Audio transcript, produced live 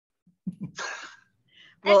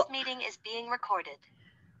This meeting is being recorded.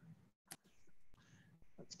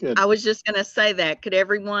 That's good. I was just going to say that. Could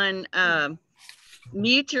everyone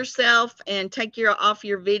mute yourself and take off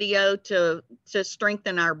your video to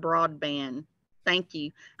strengthen our broadband? Thank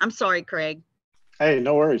you. I'm sorry, Craig. Hey,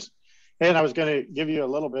 no worries. And I was going to give you a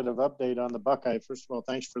little bit of update on the Buckeye. First of all,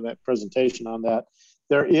 thanks for that presentation on that.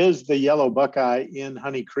 There is the yellow Buckeye in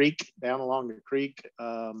Honey Creek, down along the creek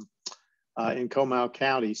in Comal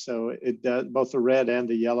County. So it does, both the red and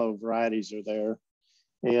the yellow varieties are there.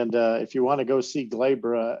 And if you want to go see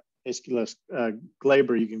glabra, Aesculus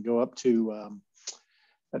glabra, you can go up to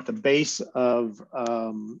at the base of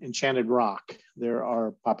Enchanted Rock. There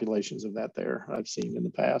are populations of that there I've seen in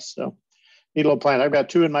the past. So neat little plant. I've got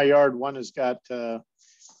 2 in my yard. One has got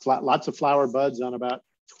lots of flower buds on about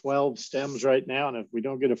 12 stems right now. And if we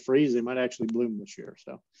don't get a freeze, they might actually bloom this year.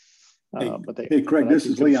 So, hey, Craig, this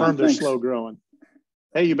is Leon. They're slow growing.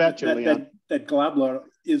 Hey, you betcha, Leon. That glabra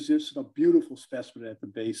is just a beautiful specimen at the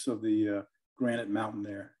base of the granite mountain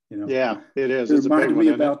there. You know. Yeah, it is. It reminded me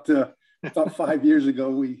about 5 years ago.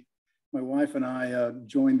 My wife and I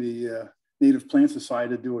joined the Native Plant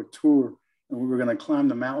Society to do a tour, and we were going to climb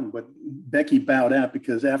the mountain, but Becky bowed out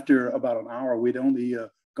because after about an hour, we'd only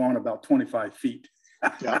gone about 25 feet.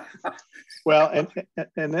 Yeah. Well,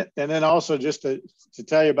 and then also just to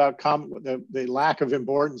tell you about the lack of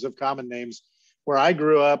importance of common names. Where I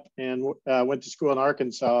grew up and went to school in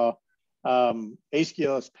Arkansas,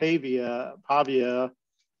 Aesculus pavia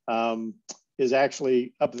is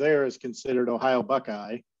actually up there is considered Ohio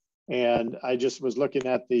Buckeye. And I just was looking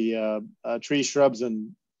at the tree, shrubs,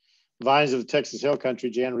 and vines of the Texas Hill Country,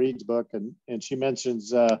 Jan Reed's book, and she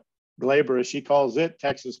mentions glabra. She calls it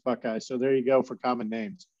Texas Buckeye. So there you go for common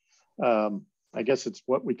names. I guess it's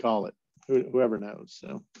what we call it. Whoever knows.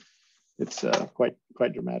 So it's quite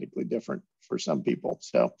dramatically different for some people.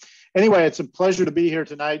 So anyway, it's a pleasure to be here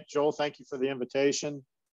tonight. Joel, thank you for the invitation.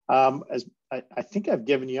 As I think I've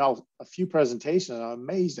given you all a few presentations. I'm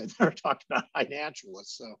amazed I've never talked about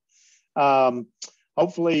iNaturalist. So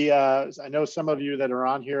hopefully, I know some of you that are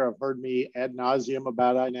on here have heard me ad nauseum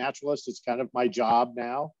about iNaturalist. It's kind of my job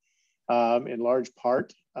now, in large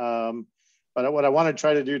part. But what I want to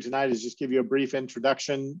try to do tonight is just give you a brief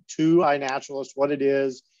introduction to iNaturalist, what it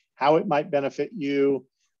is, how it might benefit you,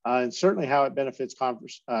 and certainly how it benefits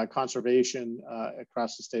conservation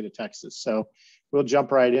across the state of Texas. So we'll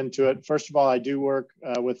jump right into it. First of all, I do work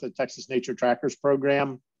with the Texas Nature Trackers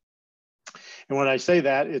program. And when I say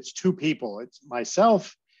that, it's 2 people. It's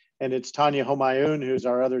myself and it's Tanya Homayoun, who's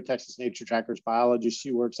our other Texas Nature Trackers biologist.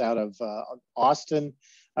 She works out of Austin.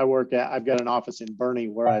 I've got an office in Bernie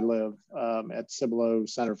where I live at Cibolo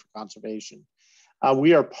Center for Conservation.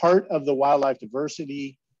 We are part of the Wildlife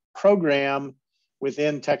Diversity program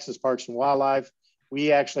within Texas Parks and Wildlife.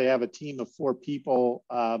 We actually have a team of 4 people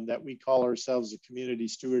that we call ourselves a community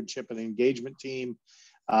stewardship and engagement team.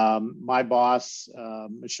 My boss,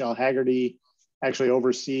 Michelle Haggerty, actually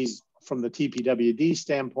oversees from the TPWD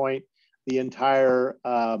standpoint, the entire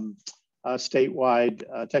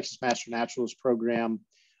statewide Texas Master Naturalist program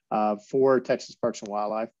for Texas Parks and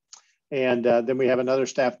Wildlife. And then we have another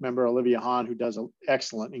staff member, Olivia Hahn, who does an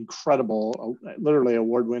excellent, incredible, literally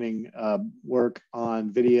award-winning work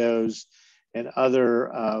on videos and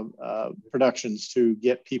other productions to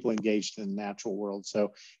get people engaged in the natural world.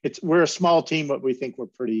 So we're a small team, but we think we're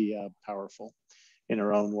pretty powerful in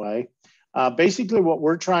our own way. Basically, what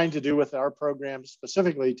we're trying to do with our program,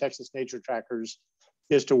 specifically Texas Nature Trackers,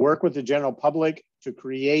 is to work with the general public to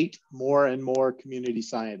create more and more community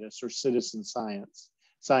scientists or citizen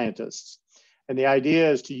scientists. And the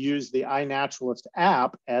idea is to use the iNaturalist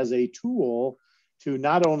app as a tool to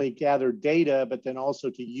not only gather data, but then also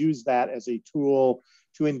to use that as a tool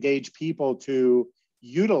to engage people to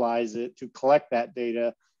utilize it, to collect that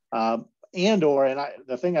data. The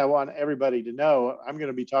thing I want everybody to know, I'm going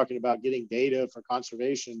to be talking about getting data for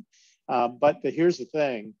conservation. Here's the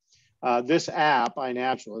thing. This app,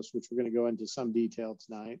 iNaturalist, which we're going to go into some detail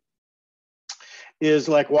tonight, is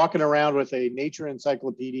like walking around with a nature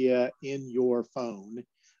encyclopedia in your phone.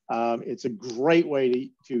 It's a great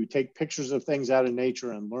way to take pictures of things out of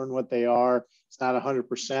nature and learn what they are. It's not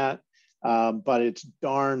 100%, but it's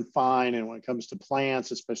darn fine. And when it comes to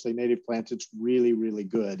plants, especially native plants, it's really, really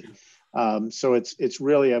good. So it's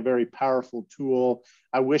really a very powerful tool.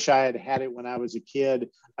 I wish I had had it when I was a kid.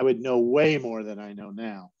 I would know way more than I know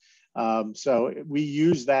now. So we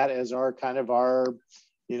use that as our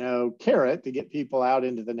carrot to get people out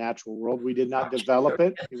into the natural world. We did not develop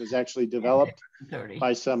it. It was actually developed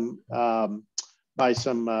by some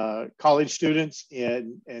college students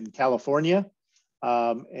in California.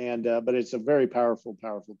 But it's a very powerful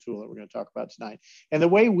tool that we're going to talk about tonight. And the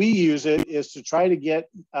way we use it is to try to get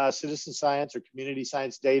citizen science or community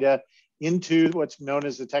science data into what's known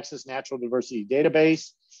as the Texas Natural Diversity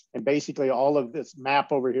Database. And basically all of this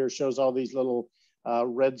map over here shows all these little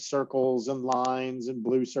red circles and lines and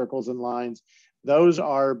blue circles and lines. Those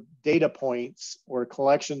are data points or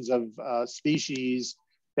collections of species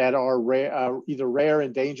that are rare, either rare,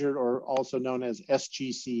 endangered, or also known as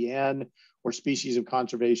SGCN, or species of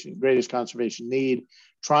conservation, greatest conservation need,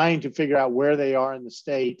 trying to figure out where they are in the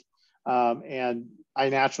state. And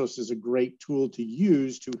iNaturalist is a great tool to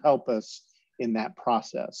use to help us in that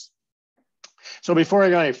process. So before I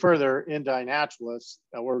go any further into iNaturalist,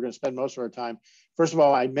 where we're going to spend most of our time, first of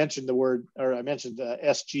all, I mentioned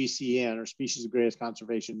SGCN, or species of greatest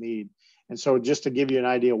conservation need. And so just to give you an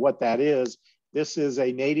idea of what that is, this is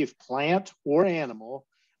a native plant or animal.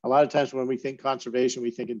 A lot of times when we think conservation,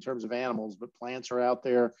 we think in terms of animals, but plants are out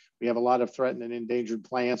there. We have a lot of threatened and endangered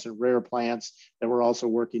plants and rare plants that we're also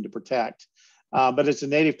working to protect. But it's a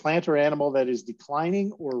native plant or animal that is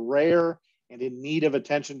declining or rare and in need of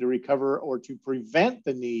attention to recover or to prevent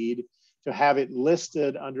the need to have it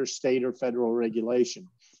listed under state or federal regulation.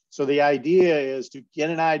 So the idea is to get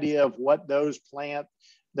an idea of what those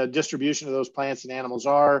the distribution of those plants and animals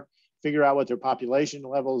are, figure out what their population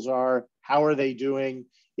levels are, how are they doing.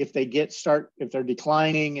 If they're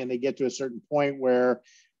declining and they get to a certain point where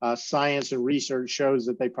science and research shows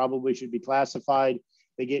that they probably should be classified,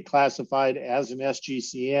 they get classified as an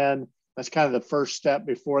SGCN. That's kind of the first step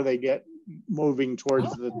before they get moving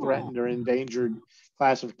towards the threatened or endangered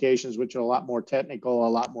classifications, which are a lot more technical, a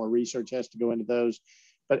lot more research has to go into those.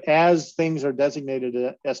 But as things are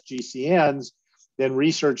designated SGCNs, then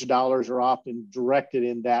research dollars are often directed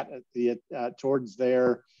in that towards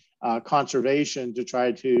their conservation to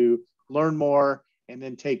try to learn more and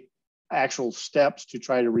then take actual steps to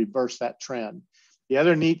try to reverse that trend. The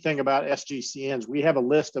other neat thing about SGCNs, we have a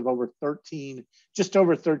list of just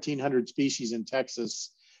over 1,300 species in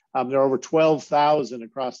Texas. There are over 12,000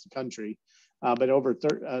 across the country, but over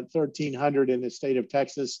 1,300 in the state of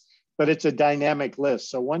Texas. But it's a dynamic list.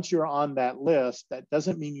 So once you're on that list, that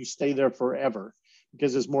doesn't mean you stay there forever,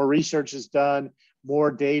 because as more research is done, more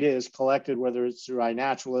data is collected, whether it's through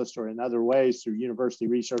iNaturalist or in other ways, through university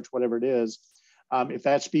research, whatever it is. If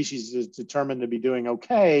that species is determined to be doing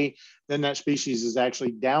okay, then that species is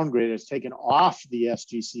actually downgraded. It's taken off the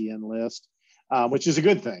SGCN list, which is a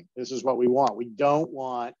good thing. This is what we want. We don't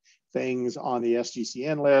want things on the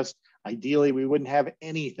SGCN list. Ideally, we wouldn't have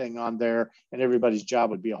anything on there and everybody's job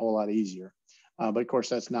would be a whole lot easier. But of course,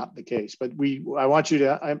 that's not the case. But I want you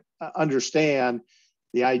to understand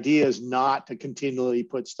the idea is not to continually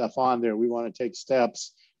put stuff on there. We want to take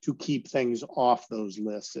steps to keep things off those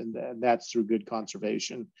lists, and that's through good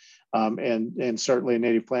conservation. And certainly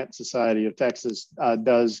Native Plant Society of Texas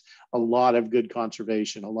does a lot of good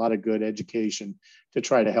conservation, a lot of good education to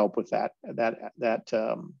try to help with that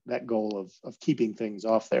goal of keeping things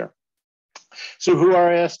off there. So who are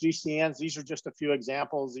SGCNs? These are just a few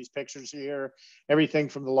examples. These pictures here, everything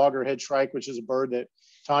from the loggerhead shrike, which is a bird that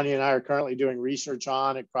Tanya and I are currently doing research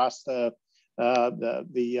on across the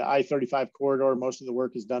I-35 corridor. Most of the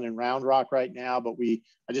work is done in Round Rock right now, but I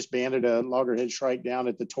just banded a loggerhead shrike down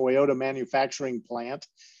at the Toyota manufacturing plant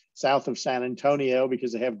south of San Antonio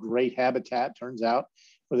because they have great habitat, turns out,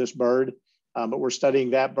 for this bird. But we're studying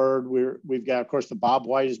that bird. We've got, of course, the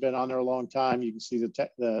bobwhite has been on there a long time. You can see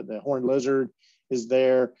the horned lizard is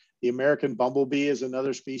there. The American bumblebee is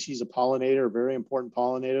another species, a pollinator, a very important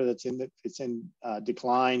pollinator that's in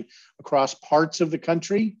decline across parts of the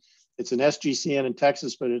country. It's an SGCN in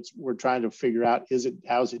Texas, but we're trying to figure out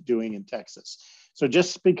how's it doing in Texas. So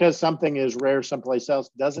just because something is rare someplace else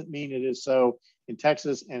doesn't mean it is so in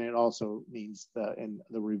Texas, and it also means in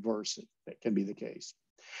the reverse, it can be the case.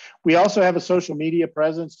 We also have a social media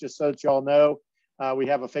presence, just so that you all know. We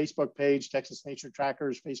have a Facebook page, Texas Nature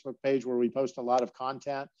Trackers Facebook page, where we post a lot of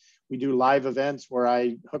content. We do live events where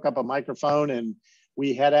I hook up a microphone and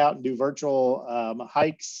we head out and do virtual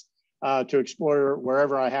hikes to explore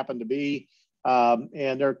wherever I happen to be.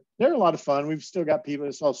 And they're a lot of fun. We've still got people.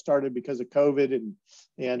 This all started because of COVID,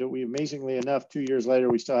 and we amazingly enough, 2 years later,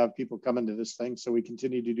 we still have people coming to this thing. So we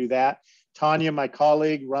continue to do that. Tanya, my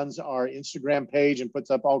colleague, runs our Instagram page and puts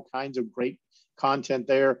up all kinds of great content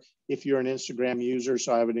there if you're an Instagram user.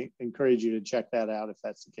 So I would encourage you to check that out if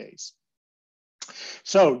that's the case.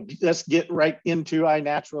 So let's get right into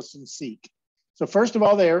iNaturalist and Seek. So first of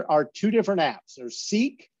all, there are two different apps. There's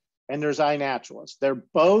Seek and there's iNaturalist. They're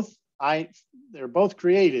both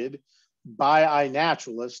created by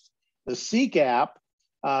iNaturalist. The Seek app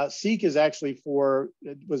Seek is actually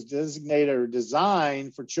it was designated or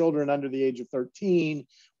designed for children under the age of 13,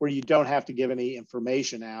 where you don't have to give any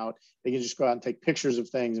information out. They can just go out and take pictures of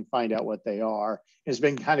things and find out what they are. It's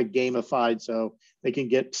been kind of gamified, so they can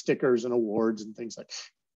get stickers and awards and things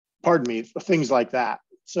things like that.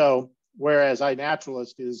 So whereas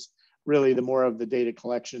iNaturalist is really the more of the data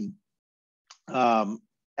collection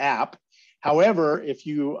app. However, if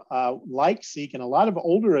you like Seek, and a lot of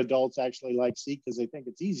older adults actually like Seek because they think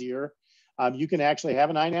it's easier, you can actually have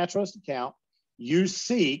an iNaturalist account, use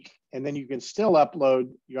Seek, and then you can still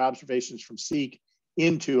upload your observations from Seek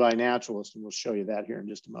into iNaturalist, and we'll show you that here in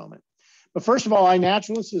just a moment. But first of all,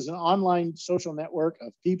 iNaturalist is an online social network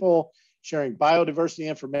of people sharing biodiversity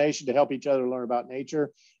information to help each other learn about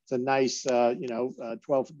nature. It's a nice,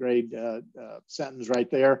 12th grade sentence right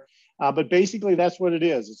there. But basically, that's what it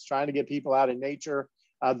is. It's trying to get people out in nature.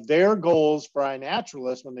 Their goals for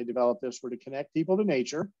iNaturalist when they developed this were to connect people to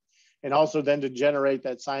nature, and also then to generate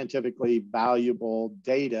that scientifically valuable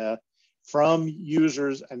data from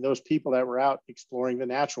users and those people that were out exploring the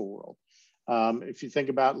natural world. If you think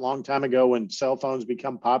about a long time ago when cell phones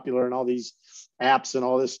become popular and all these apps and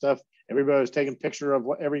all this stuff, everybody was taking a picture of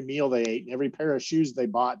every meal they ate and every pair of shoes they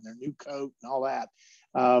bought and their new coat and all that.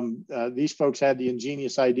 These folks had the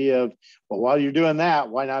ingenious idea of, well, while you're doing that,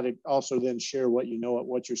 why not also then share what you know,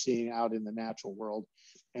 what you're seeing out in the natural world?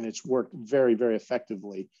 And it's worked very, very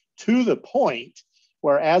effectively, to the point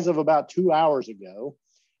where as of about 2 hours ago,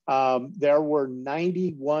 there were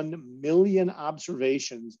 91 million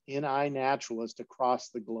observations in iNaturalist across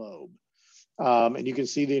the globe. And you can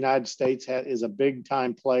see the United States is a big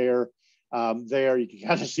time player there. You can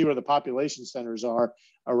kind of see where the population centers are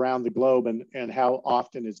around the globe and how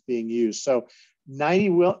often it's being used. So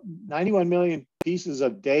 91 million pieces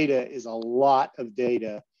of data is a lot of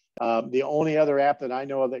data. The only other app that I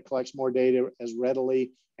know of that collects more data as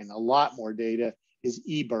readily and a lot more data is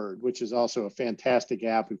eBird, which is also a fantastic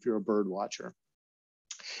app if you're a bird watcher.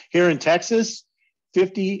 Here in Texas,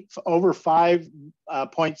 over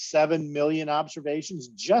 5.7 million observations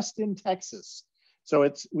just in Texas. So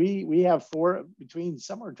we have somewhere between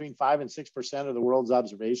 5 and 6% of the world's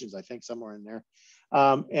observations, I think, somewhere in there.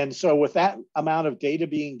 And so with that amount of data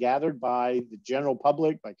being gathered by the general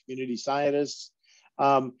public, by community scientists,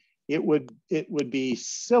 it would be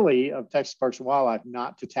silly of Texas Parks and Wildlife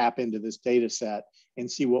not to tap into this data set and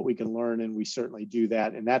see what we can learn, and we certainly do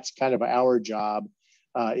that. And that's kind of our job,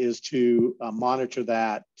 is to monitor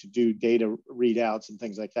that, to do data readouts and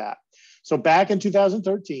things like that. So back in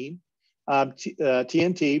 2013,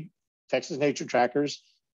 TNT, Texas Nature Trackers,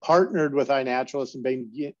 partnered with iNaturalist and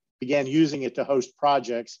began using it to host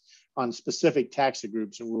projects on specific taxa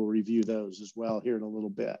groups, and we'll review those as well here in a little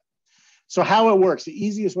bit. So how it works, the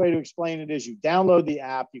easiest way to explain it is you download the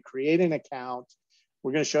app, you create an account.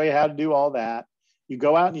 We're going to show you how to do all that. You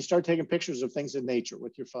go out and you start taking pictures of things in nature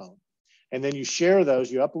with your phone. And then you share those,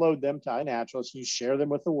 you upload them to iNaturalist, you share them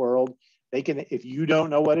with the world. They can, if you don't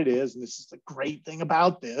know what it is, and this is the great thing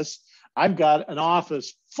about this, I've got an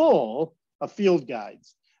office full of field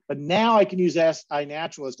guides. But now I can use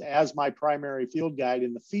iNaturalist as my primary field guide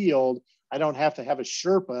in the field. I don't have to have a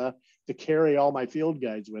Sherpa to carry all my field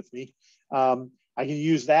guides with me. I can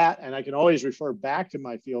use that, and I can always refer back to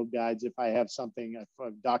my field guides if I have something, if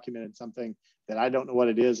I've documented something that I don't know what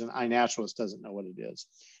it is and iNaturalist doesn't know what it is.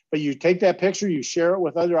 But you take that picture, you share it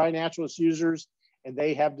with other iNaturalist users, and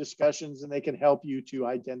they have discussions and they can help you to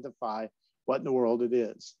identify what in the world it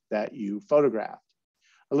is that you photographed.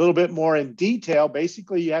 A little bit more in detail,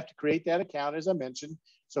 basically you have to create that account, as I mentioned.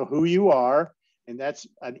 So who you are, and that's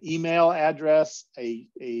an email address, a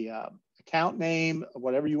account name,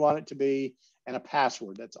 whatever you want it to be, and a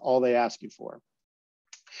password. That's all they ask you for.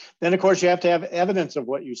 Then, of course, you have to have evidence of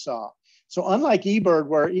what you saw. So unlike eBird,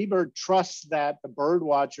 where eBird trusts that the bird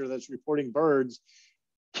watcher that's reporting birds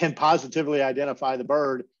can positively identify the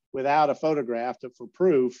bird without a photograph for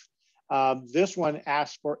proof, this one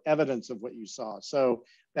asks for evidence of what you saw. So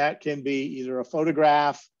that can be either a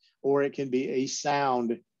photograph or it can be a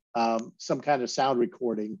sound, some kind of sound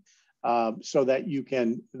recording, so that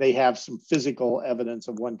they have some physical evidence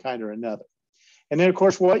of one kind or another. And then, of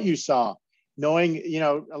course, what you saw, knowing,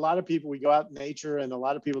 a lot of people, we go out in nature and a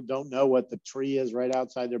lot of people don't know what the tree is right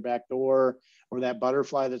outside their back door or that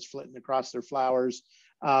butterfly that's flitting across their flowers.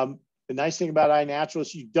 The nice thing about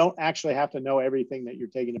iNaturalist, you don't actually have to know everything that you're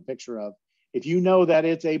taking a picture of. If you know that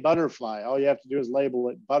it's a butterfly, all you have to do is label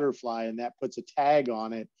it butterfly, and that puts a tag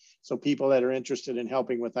on it. So people that are interested in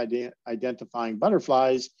helping with identifying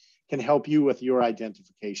butterflies can help you with your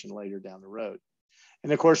identification later down the road.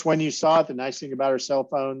 And of course, when you saw it, the nice thing about our cell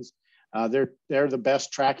phones, They're the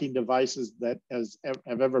best tracking devices that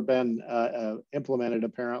have ever been implemented,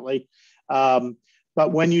 apparently.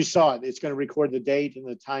 But when you saw it, it's going to record the date and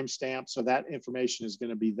the timestamp, so that information is going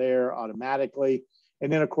to be there automatically.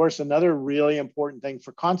 And then, of course, another really important thing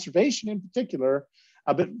for conservation in particular,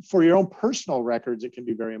 but for your own personal records, it can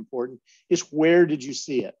be very important, is where did you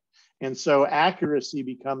see it? And so accuracy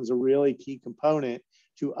becomes a really key component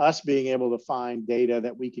to us being able to find data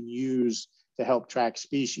that we can use to help track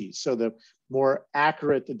species. So the more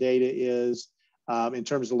accurate the data is in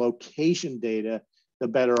terms of location data, the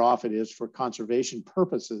better off it is for conservation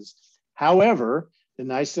purposes. However, the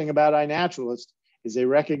nice thing about iNaturalist is they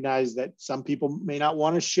recognize that some people may not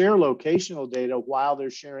want to share locational data while they're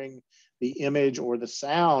sharing the image or the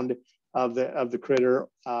sound of the critter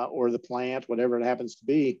or the plant, whatever it happens to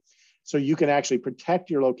be. So you can actually protect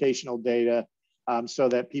your locational data so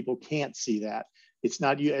that people can't see that. It's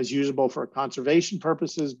not as usable for conservation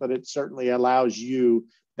purposes, but it certainly allows you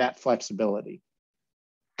that flexibility.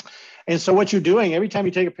 And so what you're doing, every time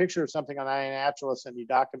you take a picture of something on iNaturalist and you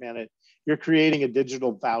document it, you're creating a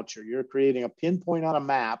digital voucher. You're creating a pinpoint on a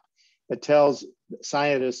map that tells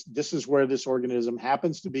scientists this is where this organism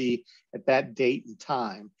happens to be at that date and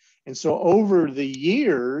time. And so over the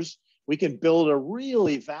years, we can build a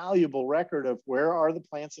really valuable record of where are the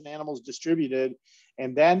plants and animals distributed.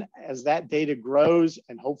 And then as that data grows,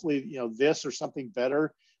 and hopefully, you know, this or something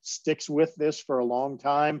better sticks with this for a long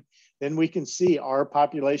time, then we can see our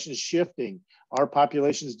population is shifting, our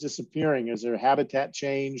population is disappearing. Is there habitat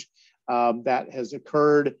change that has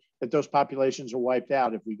occurred, that those populations are wiped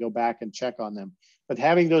out if we go back and check on them. But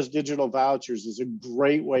having those digital vouchers is a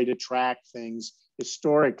great way to track things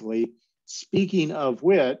historically. Speaking of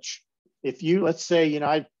which, if you, let's say, you know,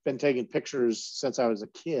 I've been taking pictures since I was a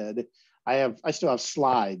kid. I still have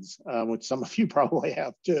slides, which some of you probably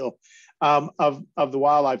have too, of the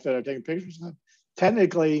wildlife that I've taken pictures of.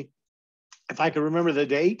 Technically, if I could remember the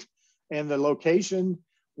date and the location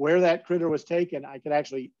where that critter was taken, I could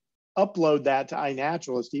actually upload that to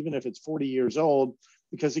iNaturalist, even if it's 40 years old,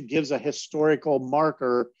 because it gives a historical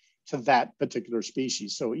marker to that particular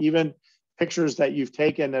species. So even pictures that you've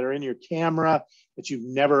taken that are in your camera that you've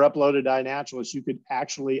never uploaded to iNaturalist, you could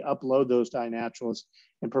actually upload those to iNaturalist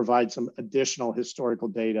and provide some additional historical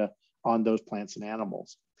data on those plants and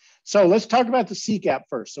animals. So let's talk about the Seek app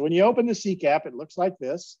first. So when you open the Seek app, it looks like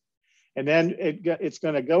this. And then it's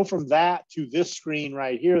going to go from that to this screen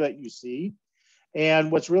right here that you see.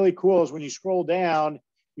 And what's really cool is when you scroll down,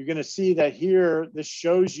 you're going to see that here, this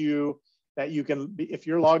shows you that you can, if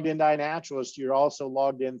you're logged into iNaturalist, you're also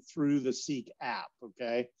logged in through the Seek app,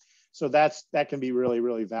 okay? So that can be really,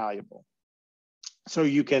 really valuable. So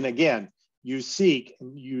you can, again, use Seek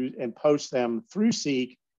and post them through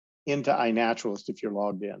Seek into iNaturalist if you're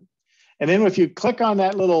logged in. And then if you click on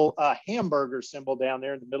that little hamburger symbol down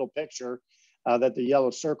there in the middle picture that the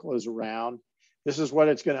yellow circle is around, this is what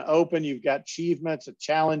it's going to open. You've got achievements and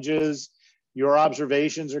challenges. Your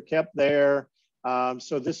observations are kept there.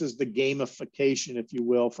 So this is the gamification, if you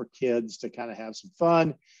will, for kids to kind of have some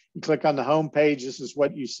fun. You click on the home page. This is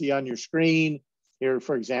what you see on your screen. Here,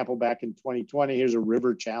 for example, back in 2020, here's a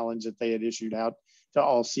river challenge that they had issued out to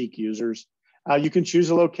all Seek users. You can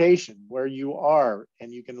choose a location where you are,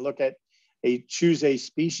 and you can look at choose a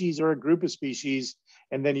species or a group of species,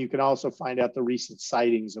 and then you can also find out the recent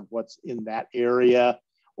sightings of what's in that area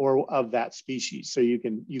or of that species. So you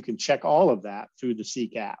can check all of that through the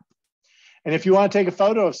Seek app. And if you want to take a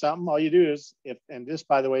photo of something, all you do is, and this,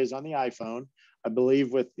 by the way, is on the iPhone. I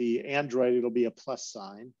believe with the Android, it'll be a plus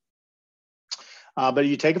sign. But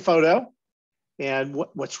you take a photo. And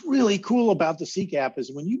what's really cool about the Seek app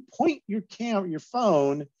is when you point your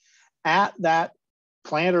phone at that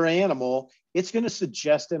plant or animal, it's going to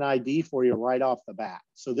suggest an ID for you right off the bat.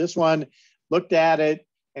 So this one looked at it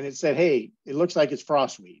and it said, hey, it looks like it's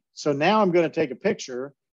frostweed. So now I'm going to take a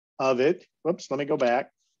picture of it. Whoops, let me go back.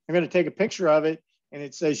 I'm going to take a picture of it, and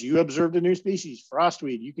it says you observed a new species,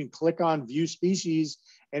 frostweed. You can click on view species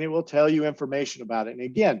and it will tell you information about it. And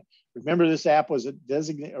again, remember, this app was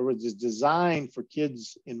designed for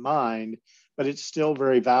kids in mind, but it's still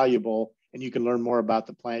very valuable, and you can learn more about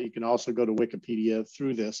the plant. You can also go to Wikipedia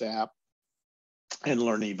through this app and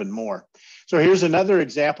learn even more. So here's another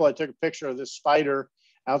example. I took a picture of this spider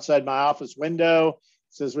outside my office window.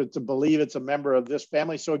 It says to believe it's a member of this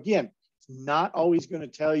family. So again, it's not always going to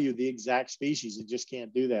tell you the exact species. It just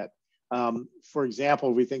can't do that. For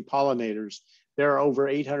example, if we think pollinators, there are over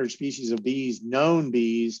 800 species of bees, known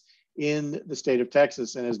bees, in the state of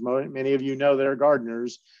Texas. And as many of you know that are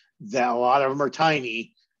gardeners, that a lot of them are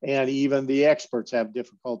tiny, and even the experts have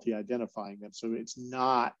difficulty identifying them. So it's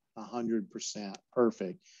not 100%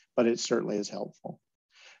 perfect, but it certainly is helpful.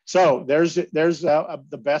 So there's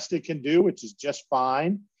the best it can do, which is just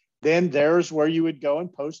fine. Then there's where you would go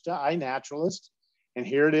and post to iNaturalist. And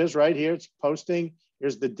here it is right here. It's posting.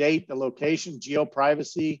 Here's the date, the location,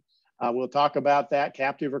 geoprivacy. We'll talk about that,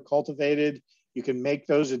 captive or cultivated. You can make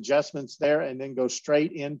those adjustments there and then go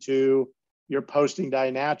straight into your posting to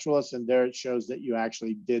iNaturalist. And there it shows that you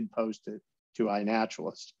actually did post it to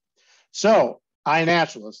iNaturalist. So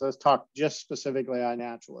iNaturalist, let's talk just specifically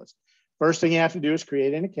iNaturalist. First thing you have to do is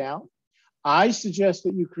create an account. I suggest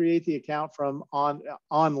that you create the account from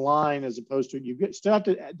online as opposed to, still have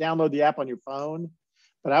to download the app on your phone,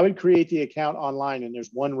 but I would create the account online, and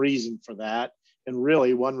there's one reason for that, and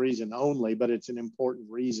really one reason only, but it's an important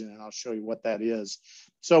reason, and I'll show you what that is.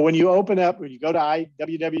 So when you open up, when you go to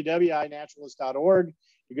www.inaturalist.org,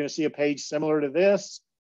 you're going to see a page similar to this.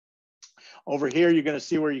 Over here, you're going to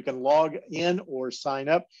see where you can log in or sign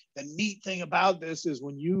up. The neat thing about this is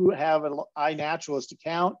when you have an iNaturalist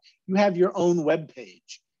account, you have your own web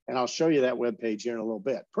page. And I'll show you that web page here in a little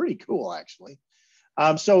bit. Pretty cool, actually.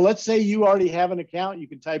 So let's say you already have an account. You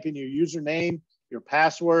can type in your username, your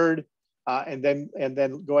password, and then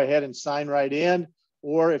go ahead and sign right in.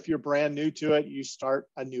 Or if you're brand new to it, you start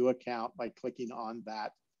a new account by clicking on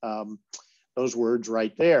that, those words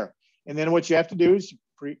right there. And then what you have to do is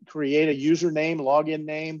create a username, login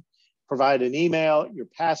name, provide an email, your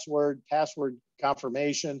password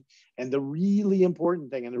confirmation. And the really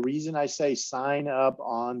important thing, and the reason I say sign up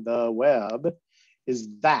on the web, is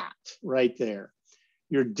that right there.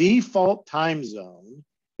 Your default time zone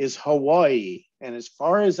is Hawaii. And as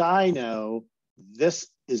far as I know, this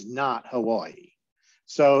is not Hawaii.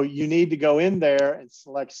 So you need to go in there and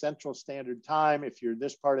select Central Standard Time. If you're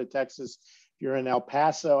this part of Texas, you're in El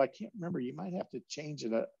Paso, I can't remember, you might have to change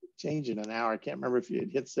it an hour. I can't remember if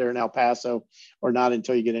it hits there in El Paso or not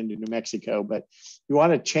until you get into New Mexico, but you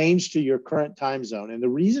want to change to your current time zone. And the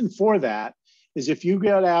reason for that is if you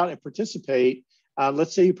get out and participate,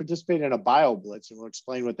 let's say you participate in a BioBlitz, and we'll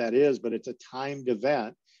explain what that is, but it's a timed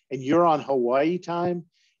event, and you're on Hawaii time,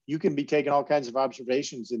 you can be taking all kinds of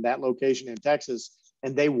observations in that location in Texas,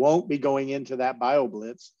 and they won't be going into that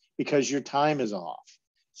BioBlitz because your time is off.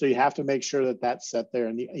 So you have to make sure that that's set there,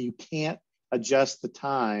 and you can't adjust the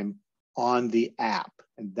time on the app.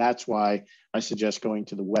 And that's why I suggest going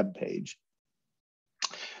to the web page.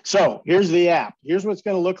 So here's the app. Here's what it's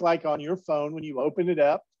going to look like on your phone when you open it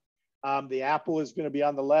up. The Apple is going to be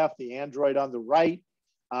on the left, the Android on the right.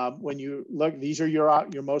 When you look, these are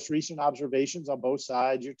your most recent observations on both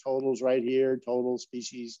sides, your totals right here, total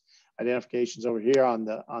species identifications over here on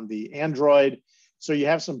the Android. So you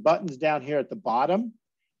have some buttons down here at the bottom.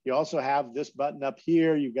 You also have this button up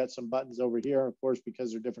here. You've got some buttons over here, of course, because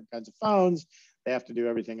they're different kinds of phones. They have to do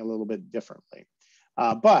everything a little bit differently.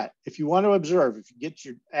 But if you want to observe, if you get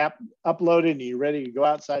your app uploaded and you're ready to go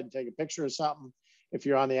outside and take a picture of something, if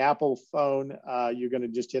you're on the Apple phone, you're going to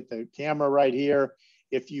just hit the camera right here.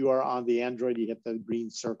 If you are on the Android, you hit the green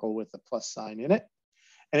circle with the plus sign in it.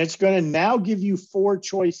 And it's going to now give you 4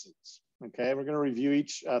 choices. Okay, we're going to review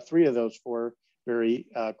each 3 of those 4 very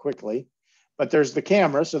quickly. But there's the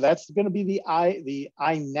camera, so that's going to be the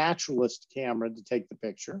iNaturalist camera to take the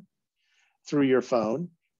picture through your phone.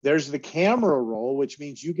 There's the camera roll, which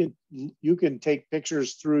means you can take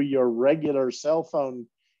pictures through your regular cell phone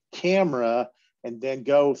camera and then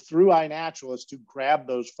go through iNaturalist to grab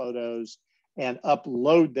those photos and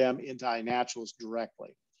upload them into iNaturalist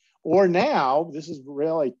directly. Or now, this is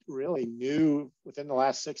really, really new within the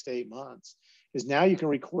last 6 to 8 months, is now you can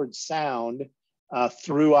record sound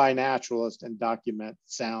through iNaturalist and document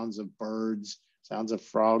sounds of birds, sounds of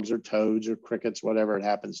frogs or toads or crickets, whatever it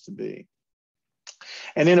happens to be.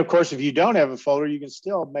 And then, of course, if you don't have a folder, you can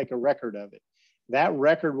still make a record of it. That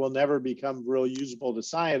record will never become real usable to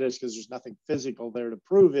scientists because there's nothing physical there to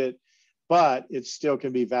prove it, but it still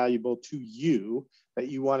can be valuable to you that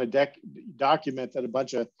you want to document that a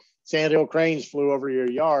bunch of sandhill cranes flew over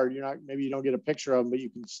your yard. Maybe you don't get a picture of them, but you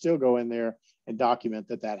can still go in there and document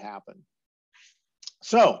that happened.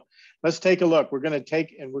 So let's take a look. We're going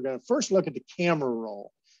to first look at the camera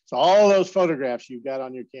roll. So all those photographs you've got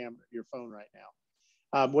on your phone right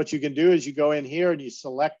now. What you can do is you go in here and you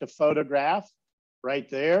select a photograph right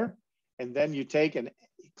there, and then you take and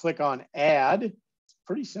click on add. It's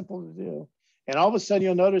pretty simple to do. And all of a sudden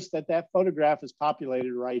you'll notice that photograph is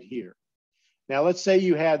populated right here. Now let's say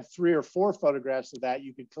you had 3 or 4 photographs of that.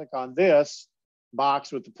 You could click on this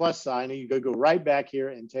box with the plus sign and you could go right back here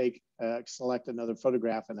and select another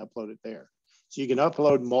photograph and upload it there. So you can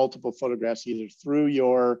upload multiple photographs either through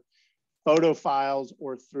your photo files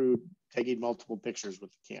or through taking multiple pictures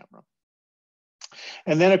with the camera.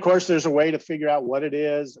 And then of course, there's a way to figure out what it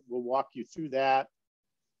is. We'll walk you through that.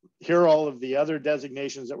 Here are all of the other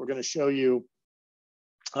designations that we're going to show you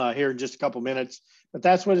here in just a couple minutes, but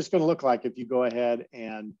that's what it's going to look like if you go ahead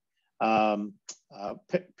and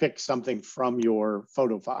pick something from your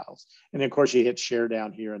photo files. And of course you hit share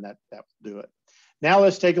down here and that will do it. Now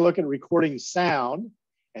let's take a look at recording sound.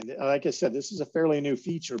 And like I said, this is a fairly new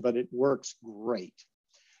feature, but it works great.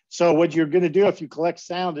 So what you're going to do if you collect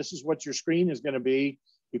sound, this is what your screen is going to be.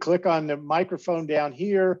 You click on the microphone down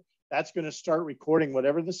here. That's going to start recording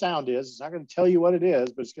whatever the sound is. It's not going to tell you what it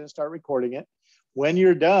is, but it's going to start recording it. When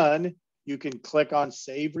you're done, you can click on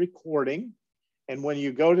Save Recording. And when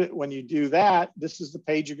you do that, this is the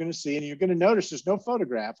page you're going to see. And you're going to notice there's no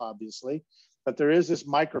photograph, obviously, but there is this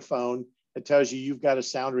microphone that tells you you've got a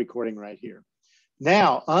sound recording right here.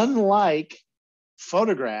 Now, unlike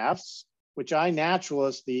photographs, which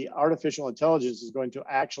iNaturalist, the artificial intelligence, is going to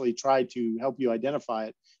actually try to help you identify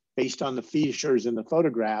it based on the features in the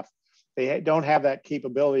photograph, they don't have that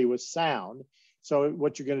capability with sound. So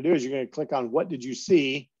what you're going to do is you're going to click on what did you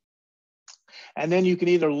see? And then you can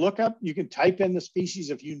either look up, you can type in the species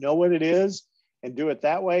if you know what it is and do it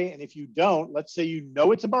that way. And if you don't, let's say you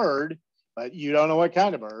know it's a bird, but you don't know what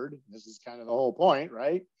kind of bird. This is kind of the whole point,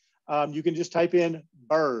 right? You can just type in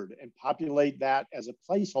bird and populate that as a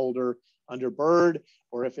placeholder under bird,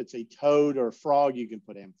 or if it's a toad or a frog, you can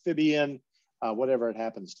put amphibian, whatever it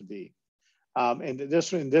happens to be. And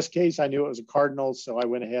in this case, I knew it was a cardinal, so I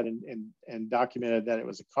went ahead and documented that it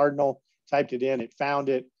was a cardinal, typed it in, it found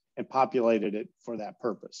it, and populated it for that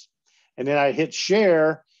purpose. And then I hit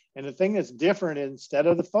share, and the thing that's different, instead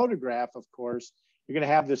of the photograph, of course, you're going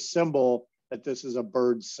to have this symbol that this is a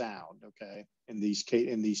bird sound, okay, in these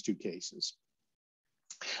two cases.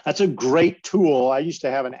 That's a great tool. I used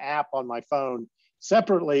to have an app on my phone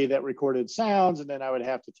separately that recorded sounds, and then I would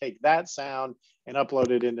have to take that sound and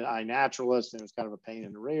upload it into iNaturalist, and it was kind of a pain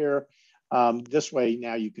in the rear. This way,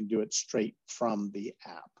 now you can do it straight from the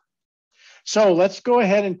app. So let's go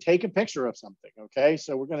ahead and take a picture of something, okay?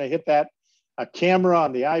 So we're gonna hit that camera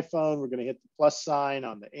on the iPhone, we're gonna hit the plus sign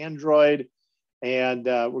on the Android, and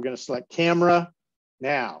we're gonna select camera.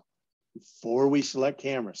 Now, before we select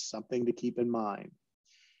camera, something to keep in mind.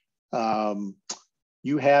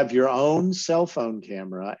 You have your own cell phone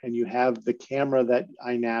camera and you have the camera that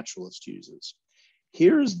iNaturalist uses.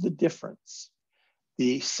 Here's the difference.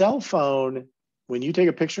 The cell phone, when you take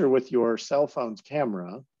a picture with your cell phone's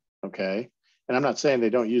camera, okay, and I'm not saying they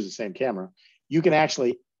don't use the same camera, you can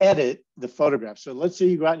actually edit the photograph. So let's say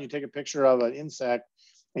you go out and you take a picture of an insect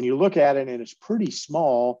and you look at it and it's pretty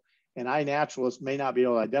small, and iNaturalist may not be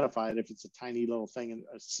able to identify it if it's a tiny little thing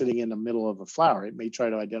sitting in the middle of a flower. It may try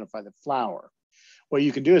to identify the flower. What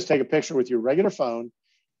you can do is take a picture with your regular phone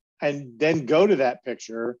and then go to that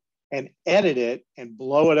picture and edit it and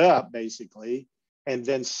blow it up, basically, and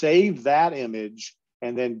then save that image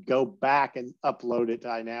and then go back and upload it to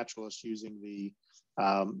iNaturalist using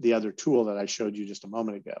the other tool that I showed you just a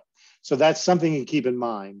moment ago. So that's something you keep in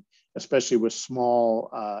mind, especially with small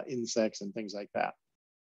insects and things like that.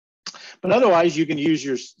 But otherwise, you can use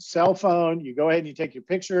your cell phone. You go ahead and you take your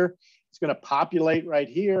picture. It's going to populate right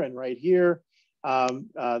here and right here,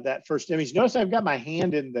 that first image. Notice I've got my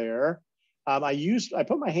hand in there. I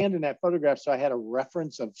put my hand in that photograph so I had a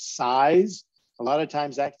reference of size. A lot of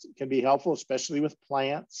times that can be helpful, especially with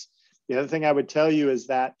plants. The other thing I would tell you is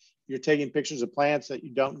that if you're taking pictures of plants that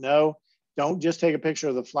you don't know, don't just take a picture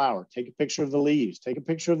of the flower. Take a picture of the leaves. Take a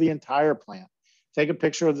picture of the entire plant. Take a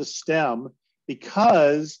picture of the stem,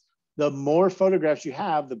 because the more photographs you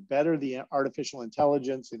have, the better the artificial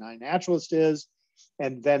intelligence in iNaturalist is.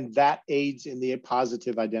 And then that aids in the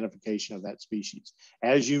positive identification of that species.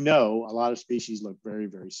 As you know, a lot of species look very,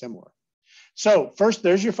 very similar. So first,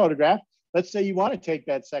 there's your photograph. Let's say you want to take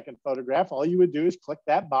that second photograph. All you would do is click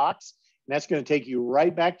that box, and that's going to take you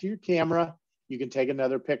right back to your camera. You can take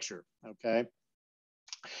another picture, okay?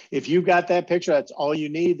 If you've got that picture, that's all you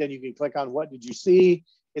need, then you can click on what did you see.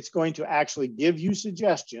 It's going to actually give you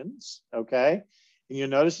suggestions, okay? And you'll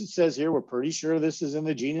notice it says here, we're pretty sure this is in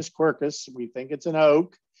the genus Quercus. We think it's an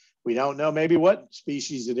oak. We don't know maybe what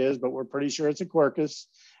species it is, but we're pretty sure it's a Quercus.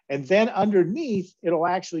 And then underneath, it'll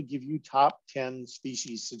actually give you top 10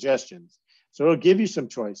 species suggestions. So it'll give you some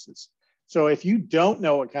choices. So if you don't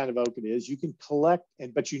know what kind of oak it is, you can collect,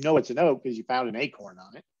 but you know it's an oak because you found an acorn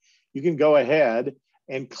on it. You can go ahead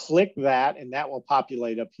and click that, and that will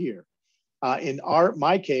populate up here. In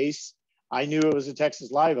my case, I knew it was a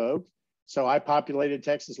Texas live oak. So I populated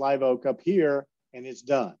Texas live oak up here, and it's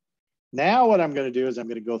done. Now what I'm going to do is I'm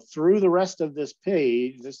going to go through the rest of this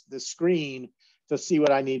page, this screen, to see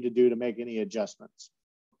what I need to do to make any adjustments.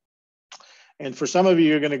 And for some of you,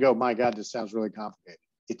 you're going to go, my God, this sounds really complicated.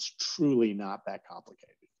 It's truly not that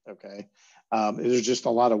complicated, okay? There's just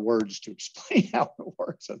a lot of words to explain how it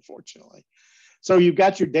works, unfortunately. So you've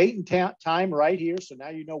got your date and time right here. So now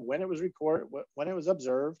you know when it was recorded, when it was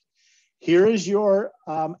observed. Here is your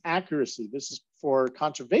accuracy. This is for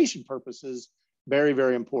conservation purposes, very,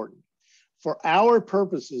 very important. For our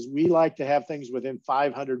purposes, we like to have things within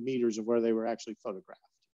 500 meters of where they were actually photographed,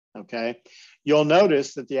 okay? You'll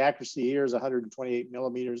notice that the accuracy here is 128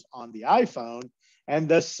 millimeters on the iPhone, and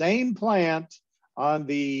the same plant on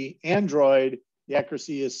the Android, the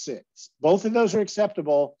accuracy is 6. Both of those are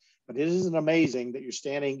acceptable, but it isn't amazing that you're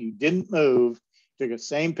standing, you didn't move, took the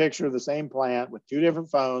same picture of the same plant with 2 different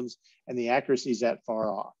phones, and the accuracy is that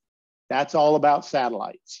far off. That's all about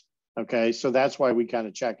satellites. Okay, so that's why we kind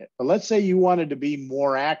of check it. But let's say you wanted to be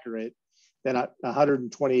more accurate than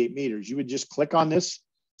 128 meters. You would just click on this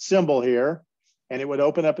symbol here, and it would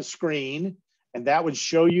open up a screen, and that would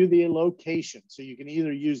show you the location. So you can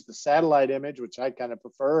either use the satellite image, which I kind of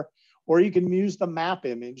prefer, or you can use the map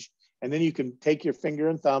image, and then you can take your finger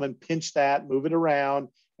and thumb and pinch that, move it around,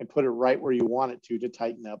 and put it right where you want it to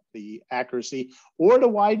tighten up the accuracy, or to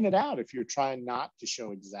widen it out if you're trying not to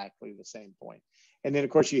show exactly the same point. And then,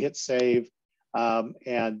 of course, you hit save,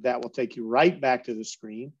 and that will take you right back to the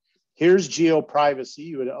screen. Here's geo-privacy.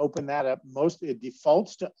 You would open that up. It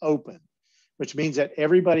defaults to open, which means that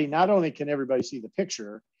everybody, not only can everybody see the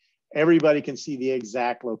picture, everybody can see the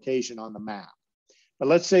exact location on the map. But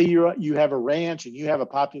let's say you have a ranch and you have a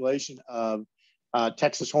population of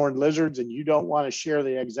Texas horned lizards, and you don't want to share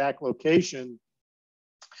the exact location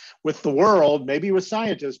with the world, maybe with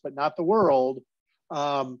scientists, but not the world.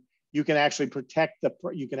 You can actually protect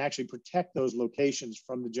those locations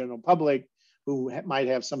from the general public, who might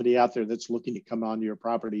have somebody out there that's looking to come onto your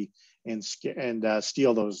property and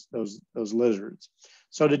steal those lizards.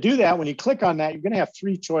 So to do that, when you click on that, you're going to have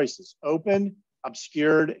 3 choices: open,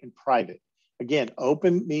 obscured, and private. Again,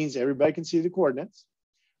 open means everybody can see the coordinates.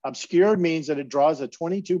 Obscured means that it draws a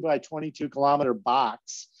 22 by 22 kilometer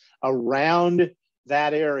box around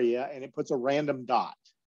that area, and it puts a random dot.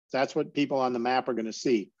 That's what people on the map are going to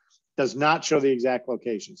see. Does not show the exact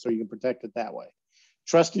location, so you can protect it that way.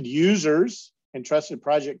 Trusted users and trusted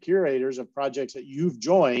project curators of projects that you've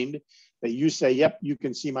joined, that you say, yep, you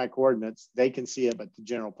can see my coordinates, they can see it, but the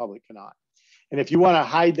general public cannot. And if you want to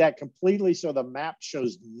hide that completely so the map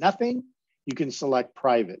shows nothing, you can select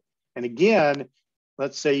private. And again,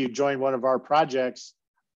 let's say you join one of our projects,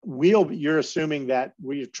 you're assuming that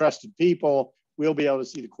we're trusted people, we'll be able to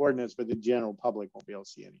see the coordinates, but the general public won't be able to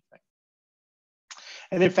see anything.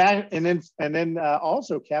 And in fact, and then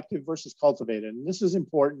also captive versus cultivated. And this is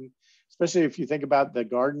important, especially if you think about the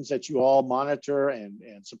gardens that you all monitor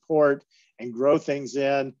and support and grow things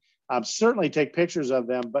in. Certainly take pictures of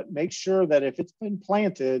them, but make sure that if it's been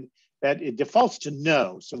planted, that it defaults to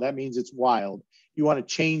no. So that means it's wild. You want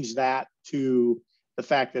to change that to the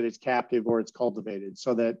fact that it's captive or it's cultivated,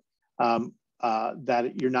 so that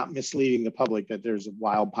that you're not misleading the public that there's a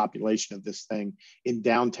wild population of this thing in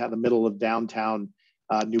downtown, the middle of downtown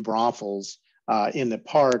New Braunfels, in the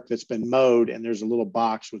park that's been mowed, and there's a little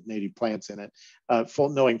box with native plants in it,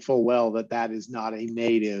 knowing full well that that is not a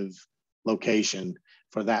native location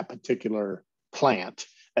for that particular plant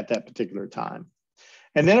at that particular time.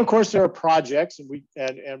 And then, of course, there are projects, and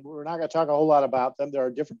we're not going to talk a whole lot about them. There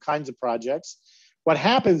are different kinds of projects. What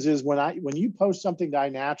happens is when you post something to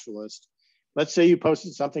iNaturalist, let's say you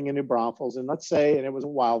posted something in New Braunfels, and it was a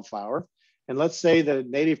wildflower, and let's say the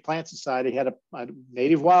Native Plant Society had a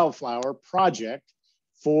native wildflower project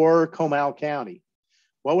for Comal County.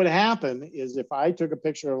 What would happen is if I took a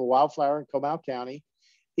picture of a wildflower in Comal County,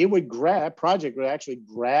 project would actually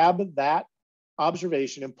grab that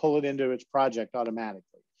observation and pull it into its project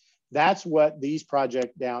automatically. That's what these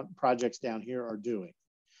projects down here are doing.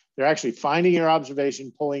 They're actually finding your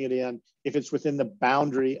observation, pulling it in if it's within the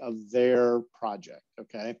boundary of their project,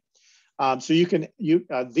 okay? So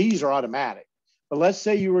these are automatic. But let's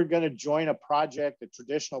say you were going to join a project, a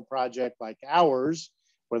traditional project like ours,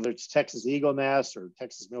 whether it's Texas Eagle Nest or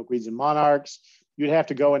Texas Milkweeds and Monarchs, you'd have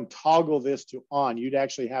to go and toggle this to on. You'd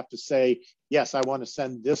actually have to say, yes, I want to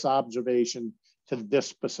send this observation to this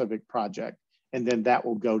specific project, and then that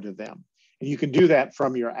will go to them. And you can do that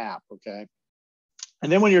from your app, okay?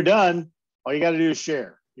 And then when you're done, all you got to do is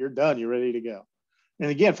share. You're done, you're ready to go. And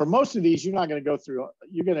again, for most of these, you're not going to go through,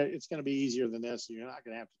 it's going to be easier than this. So you're not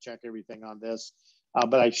going to have to check everything on this.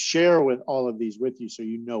 But I share with all of these with you so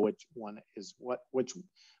you know which one is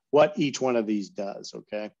what each one of these does,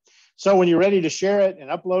 okay? So when you're ready to share it and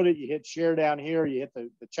upload it, you hit share down here, you hit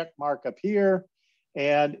the check mark up here,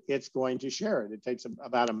 and it's going to share it. It takes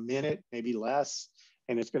about a minute, maybe less,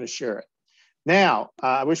 and it's going to share it. Now,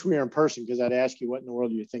 I wish we were in person because I'd ask you what in the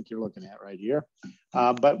world do you think you're looking at right here.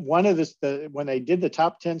 But one of when they did the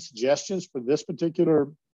top 10 suggestions for this particular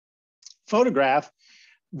photograph,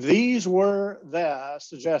 these were the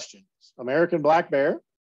suggestions: American black bear,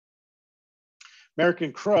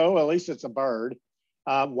 American crow, at least it's a bird,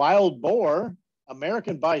 wild boar,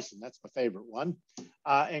 American bison, that's my favorite one.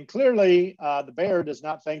 And clearly the bear does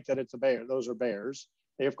not think that it's a bear. Those are bears.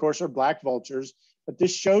 They, of course, are black vultures. But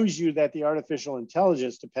this shows you that the artificial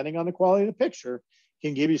intelligence, depending on the quality of the picture,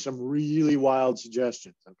 can give you some really wild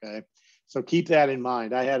suggestions, okay? So keep that in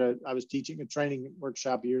mind. I was teaching a training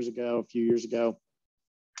workshop a few years ago.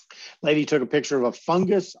 Lady took a picture of a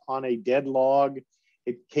fungus on a dead log.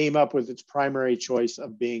 It came up with its primary choice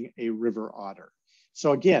of being a river otter.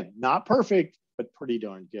 So again, not perfect, but pretty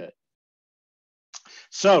darn good.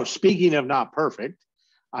 So speaking of not perfect,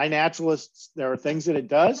 iNaturalist, there are things that it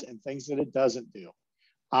does and things that it doesn't do.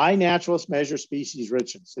 iNaturalist measures species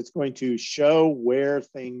richness. It's going to show where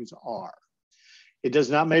things are. It does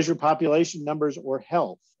not measure population numbers or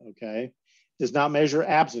health, okay? It does not measure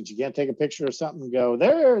absence. You can't take a picture of something and go,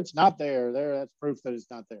 there, it's not there. There, that's proof that it's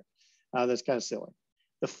not there. That's kind of silly.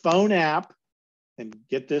 The phone app, and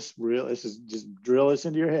get this real, this is just drill this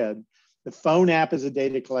into your head. The phone app is a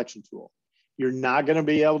data collection tool. You're not going to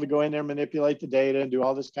be able to go in there and manipulate the data and do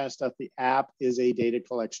all this kind of stuff. The app is a data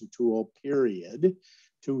collection tool, period.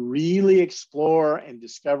 To really explore and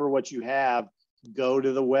discover what you have, go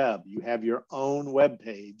to the web. You have your own web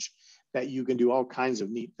page that you can do all kinds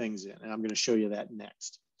of neat things in. And I'm going to show you that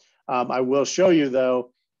next. I will show you,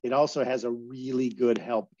 though, it also has a really good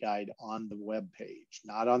help guide on the web page,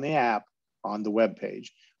 not on the app, on the web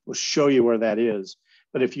page. We'll show you where that is.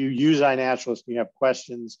 But if you use iNaturalist and you have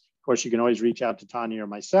questions, of course, you can always reach out to Tanya or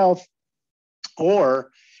myself,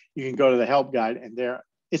 or you can go to the help guide, and there,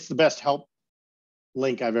 it's the best help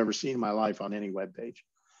link I've ever seen in my life on any web page.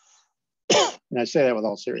 And I say that with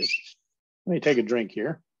all seriousness. Let me take a drink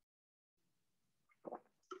here.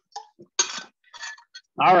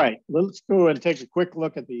 All right, let's go and take a quick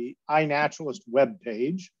look at the iNaturalist web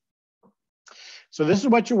page. So this is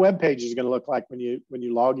what your web page is going to look like when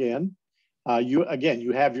you log in.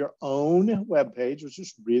 You have your own web page, which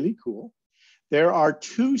is really cool. There are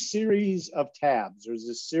two series of tabs. There's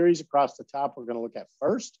this series across the top we're going to look at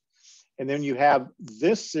first. And then you have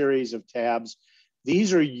this series of tabs.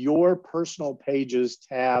 These are your personal pages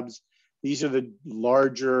tabs. These are the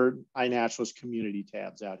larger iNaturalist community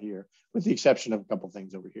tabs out here, with the exception of a couple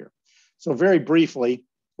things over here. So very briefly,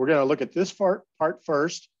 we're going to look at this part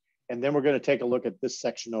first, and then we're going to take a look at this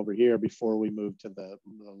section over here before we move to the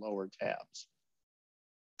lower tabs.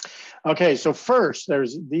 Okay, so first,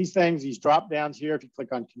 there's these things, these drop downs here. If you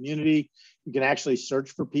click on community, you can actually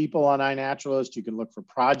search for people on iNaturalist. You can look for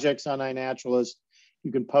projects on iNaturalist.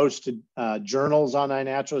 You can post to journals on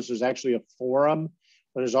iNaturalist. There's actually a forum.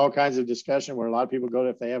 There's all kinds of discussion where a lot of people go to,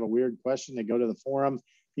 if they have a weird question, they go to the forum.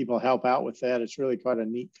 People help out with that. It's really quite a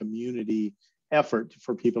neat community effort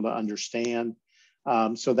for people to understand.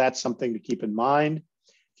 So that's something to keep in mind.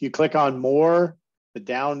 If you click on more, it's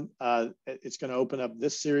going to open up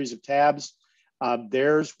this series of tabs.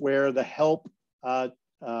 There's where the help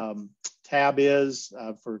tab is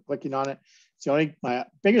for clicking on it. It's my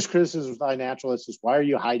biggest criticism with iNaturalist is, why are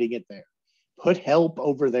you hiding it there? Put help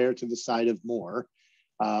over there to the side of more,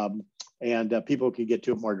 and people can get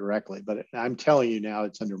to it more directly. But I'm telling you now,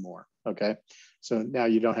 it's under more. Okay, so now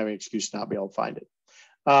you don't have any excuse to not be able to find it.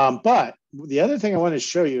 But the other thing I want to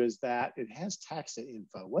show you is that it has taxa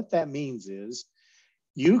info. What that means is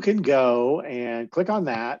you can go and click on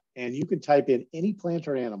that, and you can type in any plant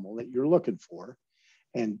or animal that you're looking for,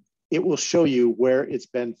 and it will show you where it's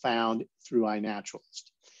been found through iNaturalist.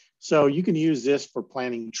 So you can use this for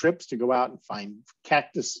planning trips to go out and find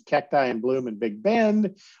cacti in bloom in Big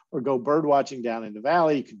Bend, or go bird watching down in the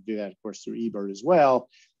valley. You can do that, of course, through eBird as well.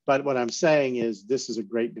 But what I'm saying is this is a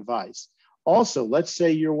great device. Also, let's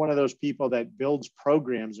say you're one of those people that builds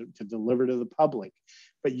programs to deliver to the public,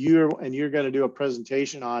 but you're going to do a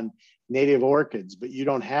presentation on native orchids, but you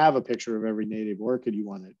don't have a picture of every native orchid you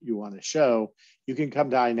want to show. You can come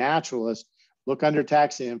to iNaturalist, look under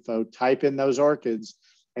taxa info, type in those orchids,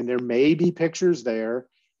 and there may be pictures there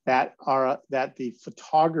that the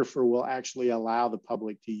photographer will actually allow the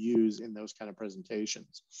public to use in those kind of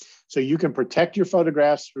presentations. So you can protect your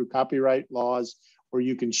photographs through copyright laws, or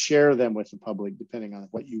you can share them with the public depending on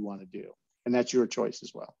what you want to do. And that's your choice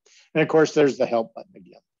as well. And of course, there's the help button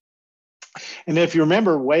again. And if you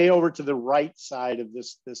remember, way over to the right side of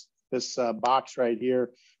this box right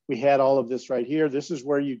here, we had all of this right here. This is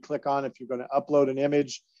where you click on if you're going to upload an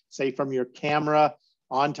image, say from your camera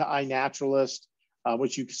onto iNaturalist,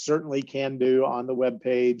 which you certainly can do on the web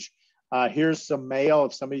page. Here's some mail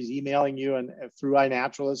if somebody's emailing you and through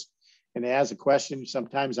iNaturalist and has a question.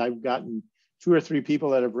 Sometimes I've gotten 2 or 3 people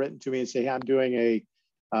that have written to me and say, hey, I'm doing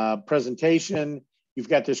a presentation. You've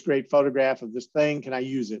got this great photograph of this thing. Can I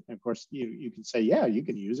use it? And of course, you can say, yeah, you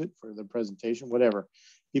can use it for the presentation, whatever.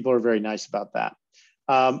 People are very nice about that.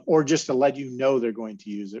 Or just to let you know they're going to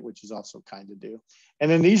use it, which is also kind to do.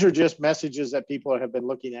 And then these are just messages that people have been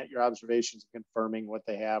looking at your observations, confirming what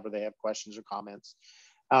they have, or they have questions or comments.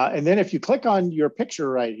 And then if you click on your picture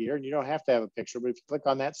right here, and you don't have to have a picture, but if you click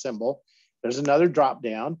on that symbol, there's another drop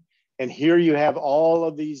down. And here you have all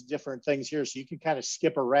of these different things here. So you can kind of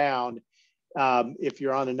skip around if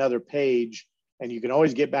you're on another page, and you can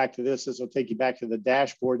always get back to this. This will take you back to the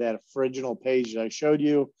dashboard, that original page that I showed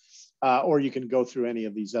you, or you can go through any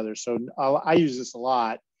of these others. So I use this a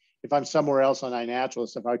lot. If I'm somewhere else on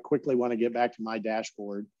iNaturalist, if I quickly want to get back to my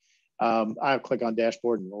dashboard, I'll click on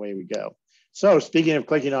dashboard and away we go. So speaking of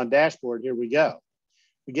clicking on dashboard, here we go.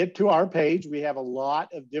 We get to our page. We have a lot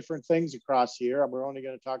of different things across here. We're only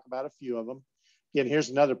going to talk about a few of them. Again, here's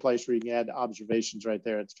another place where you can add observations right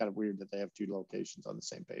there. It's kind of weird that they have 2 locations on the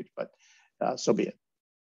same page, but so be it.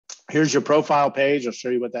 Here's your profile page. I'll show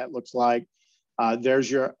you what that looks like.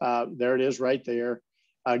 There's your, there it is right there.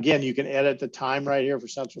 Again, you can edit the time right here for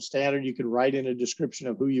Central Standard. You can write in a description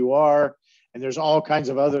of who you are. And there's all kinds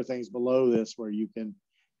of other things below this where you can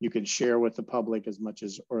share with the public as much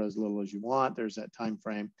as or as little as you want. There's that time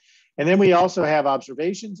frame. And then we also have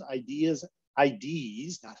observations, IDs,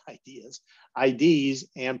 not ideas, IDs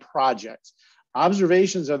and projects.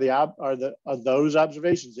 Observations are those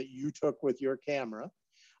observations that you took with your camera.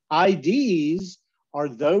 IDs are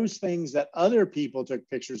those things that other people took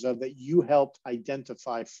pictures of that you helped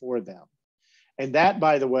identify for them. And that,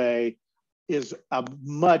 by the way, is a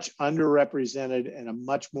much underrepresented and a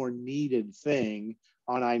much more needed thing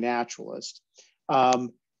on iNaturalist.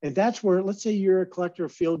 And that's where, let's say you're a collector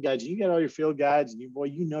of field guides, and you got all your field guides, and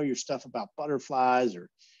you know your stuff about butterflies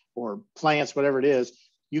or plants, whatever it is.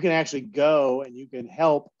 You can actually go and you can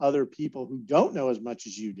help other people who don't know as much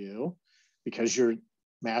as you do, because you're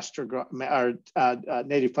Native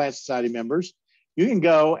Plant Society members. You can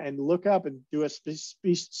go and look up and do a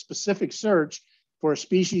specific search for a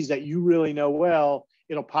species that you really know well.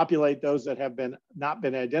 It'll populate those that have not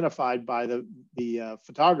been identified by the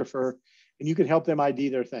photographer, and you can help them ID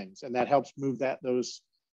their things. And that helps move those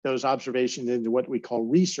observations into what we call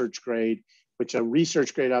research grade, which a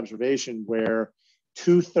research grade observation where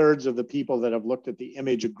 2/3 of the people that have looked at the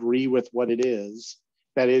image agree with what it is,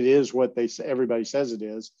 that it is what everybody says it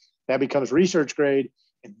is. That becomes research grade.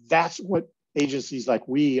 And that's what agencies like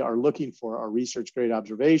we are looking for, are research grade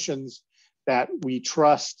observations that we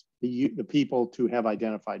trust the people to have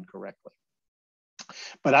identified correctly.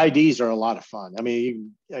 But IDs are a lot of fun. I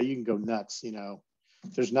mean, you can go nuts. You know,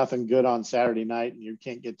 if there's nothing good on Saturday night and you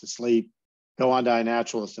can't get to sleep, go on to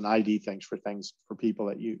iNaturalist and ID things for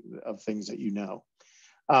people things that you know.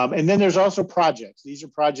 And then there's also projects. These are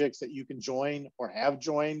projects that you can join or have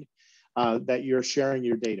joined that you're sharing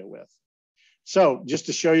your data with. So just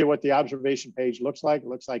to show you what the observation page looks like, it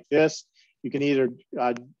looks like this. You can either,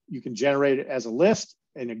 you can generate it as a list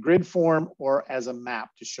in a grid form or as a map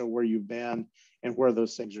to show where you've been and where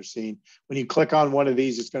those things are seen. When you click on one of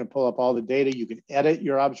these, it's going to pull up all the data. You can edit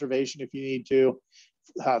your observation if you need to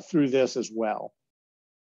through this as well.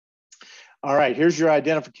 All right, here's your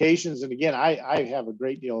identifications. And again, I have a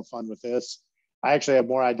great deal of fun with this. I actually have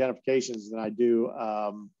more identifications than I do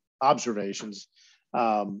observations.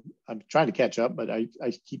 I'm trying to catch up, but I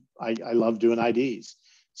love doing IDs.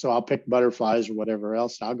 So I'll pick butterflies or whatever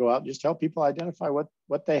else. And I'll go out and just help people identify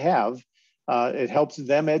what they have. It helps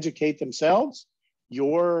them educate themselves.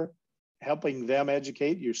 You're helping them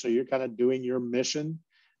educate you. So you're kind of doing your mission,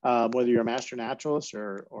 whether you're a master naturalist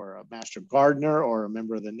or a master gardener or a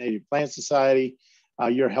member of the Native Plant Society.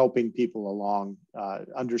 You're helping people along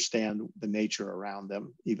understand the nature around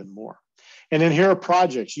them even more. And then here are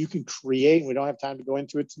projects you can create. We don't have time to go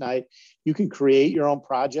into it tonight. You can create your own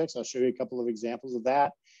projects. I'll show you a couple of examples of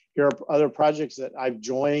that. Here are other projects that I've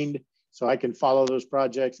joined, so I can follow those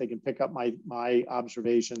projects. They can pick up my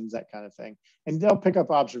observations, that kind of thing. And they'll pick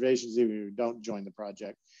up observations even if you don't join the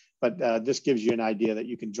project. But this gives you an idea that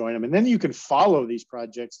you can join them. And then you can follow these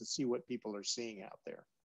projects and see what people are seeing out there.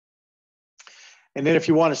 And then if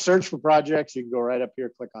you want to search for projects, you can go right up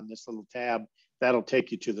here, click on this little tab. That'll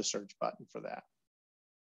take you to the search button for that.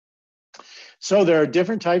 So there are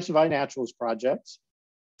different types of iNaturalist projects.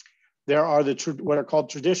 There are what are called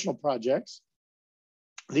traditional projects.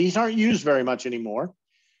 These aren't used very much anymore.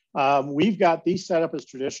 We've got these set up as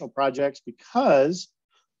traditional projects because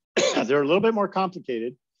they're a little bit more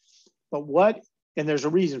complicated, but and there's a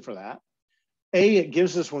reason for that. It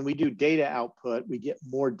gives us, when we do data output, we get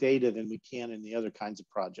more data than we can in the other kinds of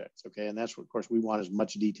projects, okay? And that's what, of course, we want as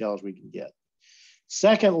much detail as we can get.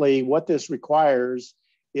 Secondly, what this requires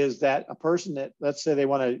is that a person that, let's say they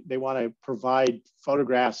want to provide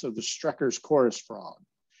photographs of the Strecker's chorus frog,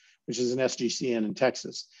 which is an SGCN in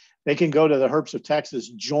Texas. They can go to the Herps of Texas,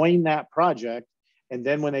 join that project, and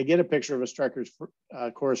then when they get a picture of a Strecker's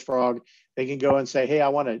chorus frog, they can go and say, hey, I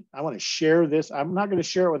want to share this. I'm not going to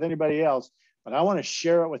share it with anybody else, but I want to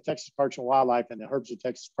share it with Texas Parks and Wildlife and the Herps of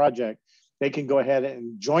Texas project. They can go ahead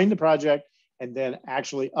and join the project and then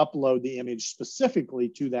actually upload the image specifically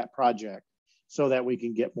to that project so that we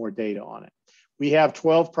can get more data on it. We have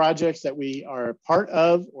 12 projects that we are part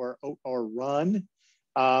of or run.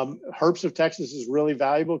 Herps of Texas is really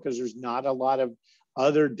valuable because there's not a lot of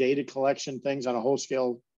other data collection things on a whole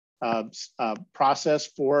scale process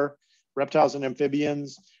for reptiles and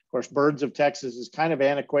amphibians. Of course, Birds of Texas is kind of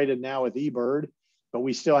antiquated now with eBird, but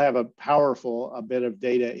we still have a bit of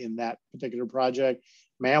data in that particular project.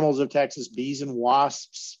 Mammals of Texas, bees and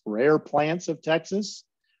wasps, rare plants of Texas,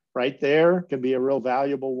 right there can be a real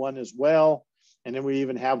valuable one as well. And then we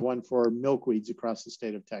even have one for milkweeds across the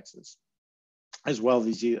state of Texas, as well as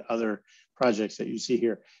these other projects that you see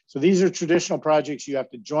here. So these are traditional projects. You have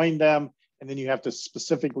to join them, and then you have to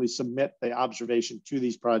specifically submit the observation to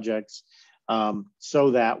these projects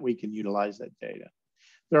so that we can utilize that data.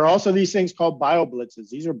 There are also these things called bioblitzes.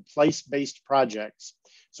 These are place-based projects.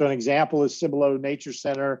 So an example is Cibolo Nature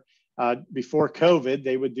Center. Before COVID,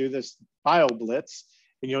 they would do this bioblitz,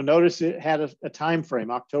 and you'll notice it had a time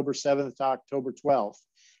frame, October 7th to October 12th.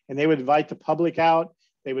 And they would invite the public out.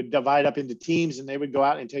 They would divide up into teams, and they would go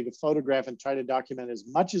out and take a photograph and try to document as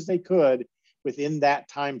much as they could within that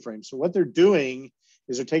time frame. So what they're doing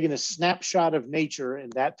is they're taking a snapshot of nature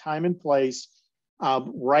in that time and place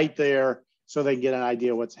right there so they can get an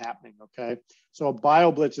idea of what's happening, okay? So a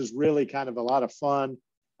bioblitz is really kind of a lot of fun.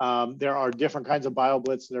 There are different kinds of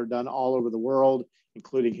bioblitz that are done all over the world,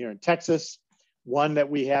 including here in Texas. One that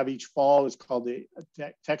we have each fall is called the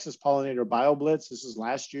Texas Pollinator BioBlitz. This is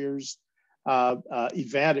last year's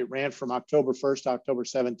event. It ran from October 1st to October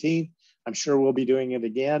 17th. I'm sure we'll be doing it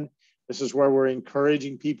again. This is where we're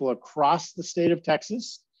encouraging people across the state of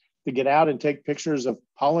Texas to get out and take pictures of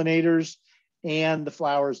pollinators and the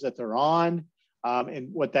flowers that they're on. And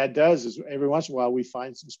what that does is every once in a while we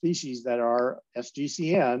find some species that are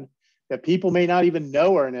SGCN that people may not even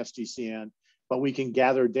know are an SGCN, but we can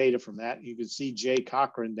gather data from that. You can see Jay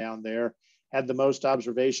Cochran down there had the most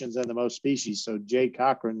observations and the most species. So Jay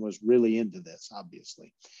Cochran was really into this,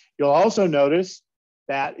 obviously. You'll also notice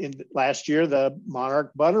that last year, the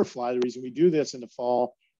monarch butterfly, the reason we do this in the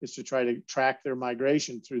fall is to try to track their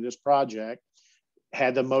migration through this project,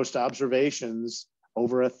 had the most observations,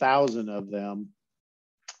 over 1,000 of them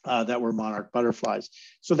that were monarch butterflies.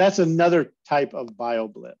 So that's another type of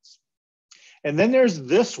bioblitz. And then there's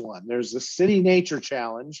this one. There's the City Nature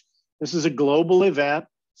Challenge. This is a global event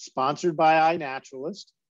sponsored by iNaturalist.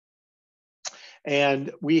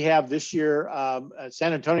 And we have this year,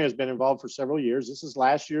 San Antonio has been involved for several years. This is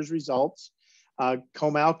last year's results.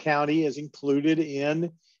 Comal County is included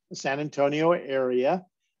in the San Antonio area.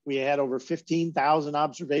 We had over 15,000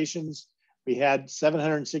 observations. We had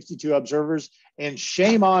 762 observers, and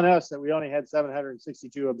shame on us that we only had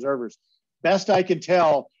 762 observers. Best I can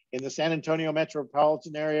tell, in the San Antonio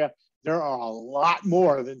metropolitan area, there are a lot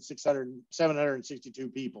more than 762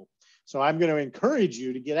 people. So I'm going to encourage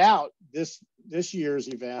you to get out this year's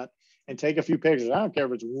event and take a few pictures. I don't care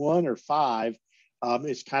if it's 1 or 5.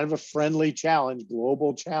 It's kind of a friendly challenge,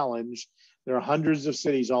 global challenge. There are hundreds of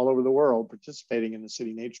cities all over the world participating in the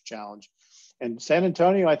City Nature Challenge. And San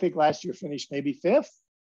Antonio, I think last year finished maybe 4th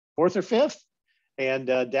or 5th. And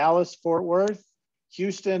Dallas, Fort Worth,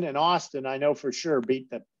 Houston, and Austin, I know for sure beat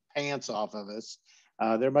the pants off of us.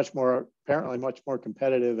 They're apparently much more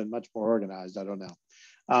competitive and much more organized. I don't know.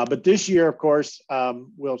 But this year, of course,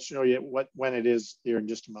 we'll show you when it is here in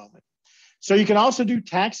just a moment. So you can also do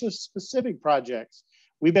taxa-specific projects.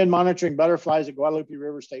 We've been monitoring butterflies at Guadalupe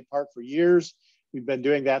River State Park for years. We've been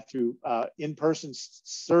doing that through in-person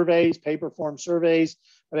surveys, paper form surveys.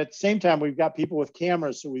 But at the same time, we've got people with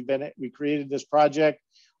cameras. So we created this project.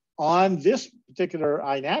 On this particular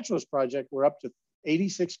iNaturalist project, we're up to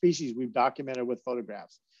 86 species we've documented with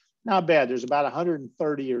photographs. Not bad. There's about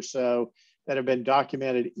 130 or so that have been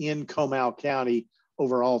documented in Comal County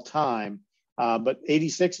over all time. But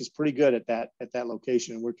 86 is pretty good at that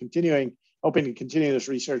location. And we're continuing hoping to continue this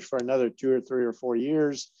research for another 2 or 3 or 4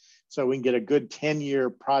 years, so we can get a good 10-year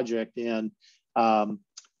project in to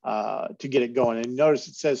get it going. And notice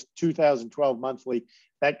it says 2012 monthly.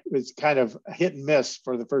 That was kind of a hit and miss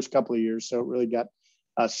for the first couple of years, so it really got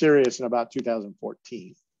serious in about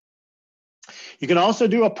 2014. You can also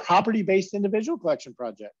do a property-based individual collection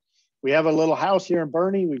project. We have a little house here in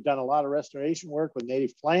Bernie. We've done a lot of restoration work with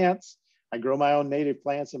native plants. I grow my own native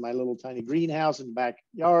plants in my little tiny greenhouse in the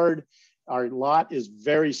backyard. Our lot is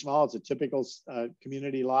very small. It's a typical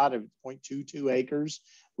community lot of 0.22 acres,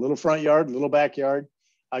 little front yard, little backyard.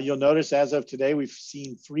 You'll notice as of today, we've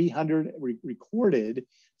seen recorded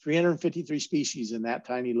 353 species in that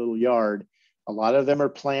tiny little yard. A lot of them are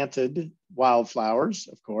planted wildflowers,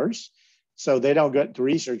 of course, so they don't get to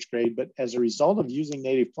research grade, but as a result of using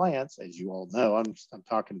native plants, as you all know, I'm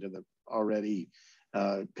talking to the already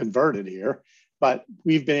converted here, but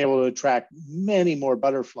we've been able to attract many more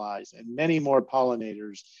butterflies and many more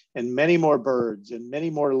pollinators and many more birds and many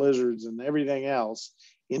more lizards and everything else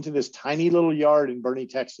into this tiny little yard in Bernie,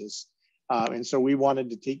 Texas. And so we wanted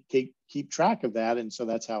to keep track of that. And so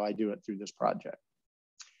that's how I do it through this project.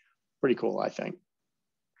 Pretty cool, I think.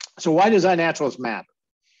 So why does iNaturalist matter?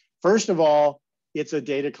 First of all, it's a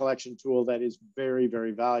data collection tool that is very,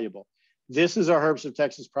 very valuable. This is our Herbs of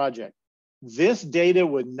Texas project. This data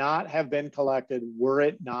would not have been collected were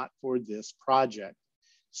it not for this project.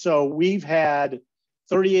 So we've had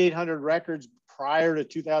 3,800 records prior to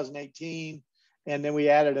 2018, and then we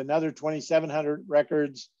added another 2,700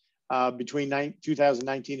 records between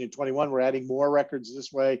 2019 and 21. We're adding more records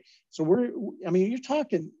this way. So you're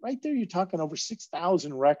talking right there, you're talking over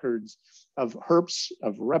 6,000 records of herps,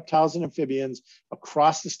 of reptiles and amphibians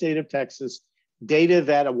across the state of Texas, data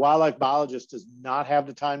that a wildlife biologist does not have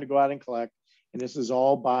the time to go out and collect. And this is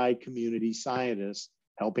all by community scientists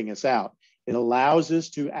helping us out. It allows us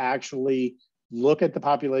to actually look at the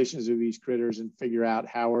populations of these critters and figure out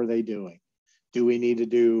how are they doing. Do we need to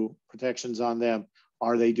do protections on them?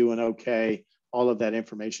 Are they doing okay? All of that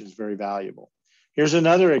information is very valuable. Here's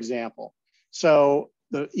another example. So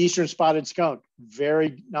the eastern spotted skunk,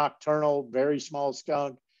 very nocturnal, very small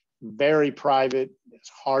skunk, very private. It's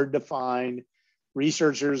hard to find.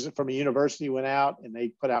 Researchers from a university went out and they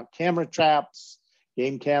put out camera traps,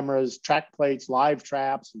 game cameras, track plates, live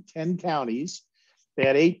traps in 10 counties. They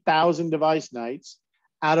had 8,000 device nights.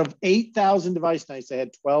 Out of 8,000 device nights, they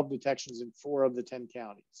had 12 detections in 4 of the 10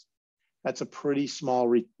 counties. That's a pretty small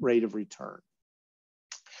rate of return.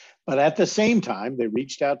 But at the same time, they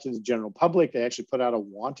reached out to the general public. They actually put out a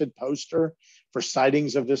wanted poster for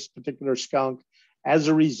sightings of this particular skunk. As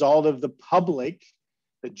a result of the public,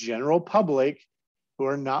 the general public, who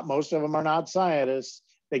are not, most of them are not scientists,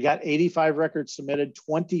 they got 85 records submitted.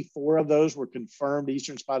 24 of those were confirmed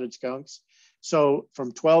eastern spotted skunks. So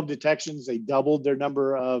from 12 detections, they doubled their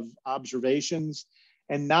number of observations.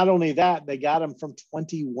 And not only that, they got them from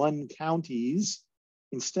 21 counties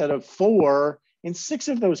instead of 4. And 6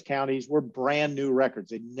 of those counties were brand new records.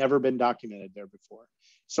 They'd never been documented there before.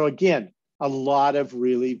 So again, a lot of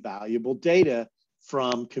really valuable data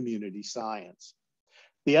from community science.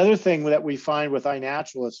 The other thing that we find with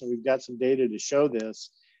iNaturalist, and we've got some data to show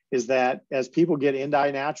this, is that as people get into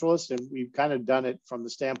iNaturalist, and we've kind of done it from the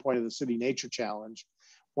standpoint of the City Nature Challenge,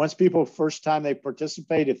 once people, first time they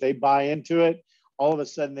participate, if they buy into it, all of a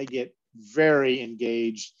sudden they get very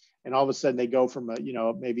engaged, and all of a sudden they go from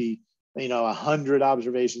maybe 100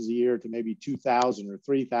 observations a year to maybe 2,000 or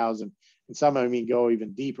 3,000, and some of them go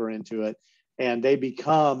even deeper into it, and they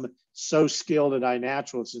become so skilled at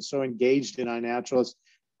iNaturalist and so engaged in iNaturalist.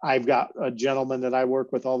 I've got a gentleman that I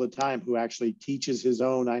work with all the time who actually teaches his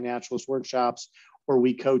own iNaturalist workshops, or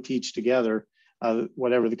we co-teach together,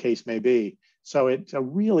 whatever the case may be. So it's a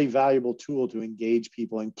really valuable tool to engage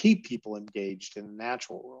people and keep people engaged in the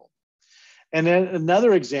natural world. And then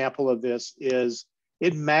another example of this is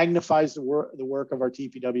it magnifies the work of our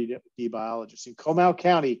TPWD biologists. In Comal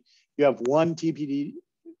County, you have one TPWD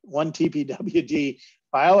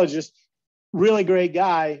biologist, really great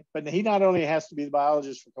guy, but he not only has to be the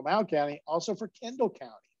biologist for Comal County, also for Kendall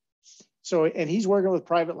County. So, and he's working with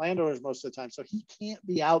private landowners most of the time, so he can't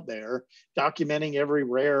be out there documenting every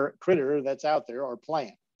rare critter that's out there or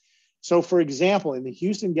plant. So for example, in the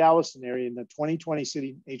Houston-Galveston area in the 2020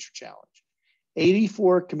 City Nature Challenge,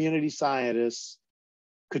 84 community scientists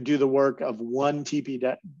could do the work of one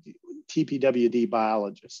TPWD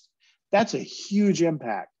biologist. That's a huge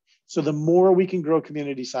impact. So the more we can grow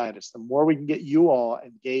community scientists, the more we can get you all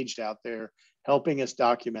engaged out there, helping us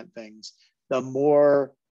document things, the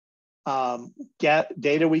more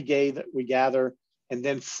data we gather. And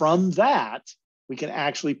then from that, we can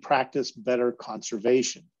actually practice better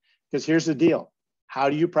conservation. Because here's the deal. How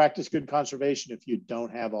do you practice good conservation if you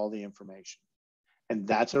don't have all the information? And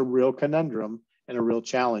that's a real conundrum and a real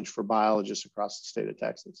challenge for biologists across the state of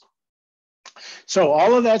Texas. So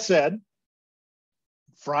all of that said,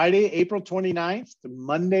 Friday, April 29th to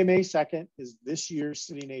Monday, May 2nd is this year's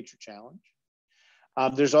City Nature Challenge.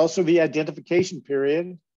 There's also the identification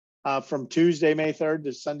period from Tuesday, May 3rd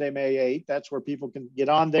to Sunday, May 8th. That's where people can get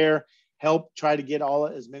on there, help try to get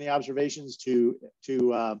as many observations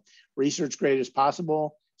to research grade as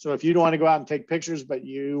possible. So if you don't want to go out and take pictures, but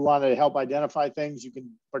you want to help identify things, you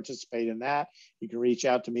can participate in that. You can reach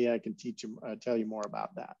out to me. I can teach you, tell you more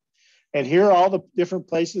about that. And here are all the different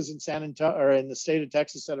places in San Antonio or in the state of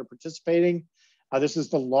Texas that are participating. This is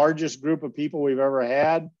the largest group of people we've ever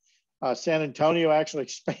had. San Antonio actually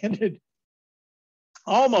expanded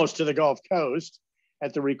almost to the Gulf Coast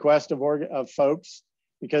at the request of folks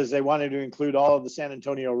because they wanted to include all of the San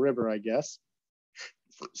Antonio River, I guess.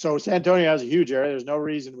 So San Antonio has a huge area. There's no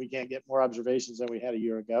reason we can't get more observations than we had a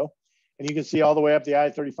year ago. And you can see all the way up the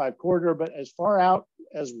I-35 corridor, but as far out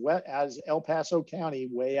as El Paso County,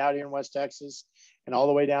 way out here in West Texas, and all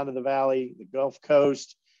the way down to the valley, the Gulf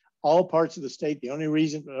Coast, all parts of the state. The only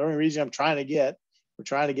reason we're trying to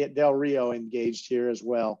get Del Rio engaged here as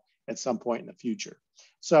well at some point in the future.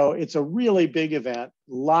 So it's a really big event.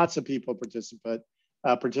 Lots of people participate,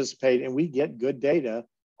 and we get good data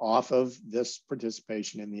off of this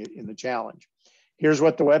participation in the challenge. Here's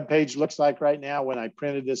what the web page looks like right now. When I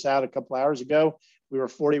printed this out a couple hours ago, we were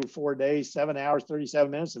 44 days, 7 hours,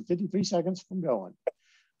 37 minutes, and 53 seconds from going.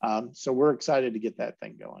 So we're excited to get that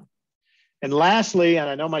thing going. And lastly, and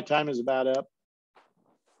I know my time is about up,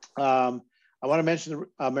 I want to mention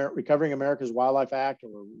the Recovering America's Wildlife Act,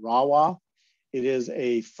 or RAWA. It is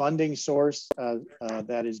a funding source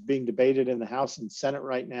that is being debated in the House and Senate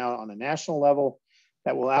right now on a national level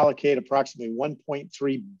that will allocate approximately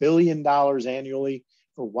 $1.3 billion annually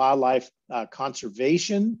for wildlife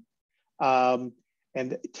conservation. And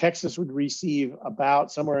Texas would receive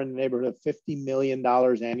about somewhere in the neighborhood of $50 million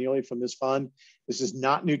annually from this fund. This is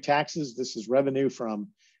not new taxes. This is revenue from,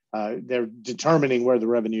 they're determining where the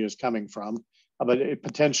revenue is coming from, but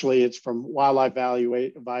potentially it's from wildlife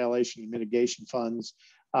violation and mitigation funds.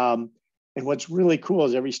 And what's really cool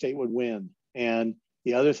is every state would win. And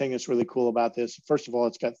the other thing that's really cool about this, first of all,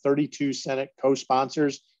 it's got 32 Senate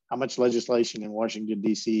co-sponsors. How much legislation in Washington,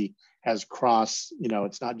 D.C. has crossed,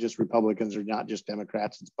 it's not just Republicans or not just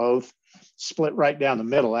Democrats, it's both. Split right down the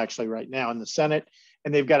middle, actually, right now in the Senate.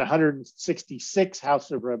 And they've got 166 House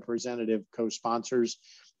of Representative co-sponsors.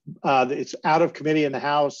 It's out of committee in the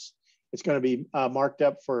House. It's going to be marked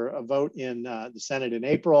up for a vote in the Senate in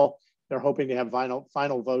April. They're hoping to have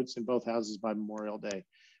final votes in both houses by Memorial Day.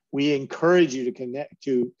 We encourage you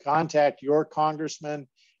to contact your congressman,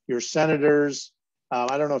 your senators.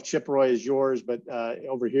 I don't know if Chip Roy is yours, but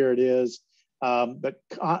over here it is. But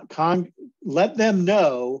let them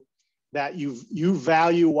know that you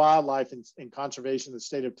value wildlife and conservation in the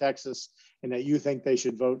state of Texas, and that you think they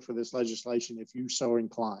should vote for this legislation if you so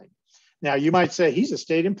inclined. Now, you might say, he's a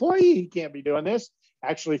state employee, he can't be doing this.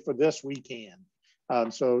 Actually, for this, we can.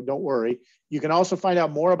 So don't worry. You can also find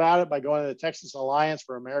out more about it by going to the Texas Alliance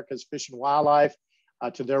for America's Fish and Wildlife,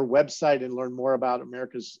 to their website, and learn more about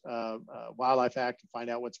America's Wildlife Act and find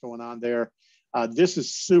out what's going on there. This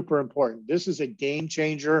is super important. This is a game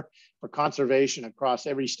changer for conservation across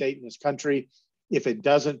every state in this country. If it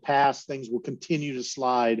doesn't pass, things will continue to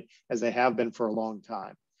slide as they have been for a long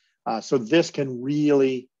time. So this can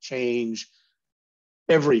really change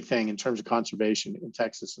everything in terms of conservation in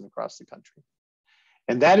Texas and across the country.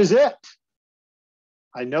 And that is it.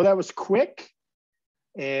 I know that was quick,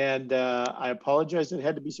 and I apologize it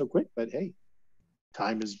had to be so quick, but hey,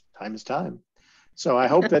 time is time. So I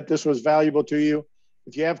hope that this was valuable to you.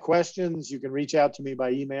 If you have questions, you can reach out to me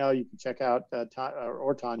by email. You can check out,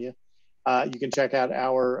 or Tanya, you can check out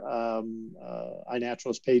our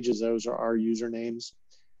iNaturalist pages. Those are our usernames.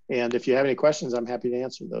 And if you have any questions, I'm happy to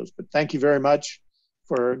answer those. But thank you very much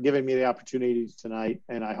for giving me the opportunity tonight,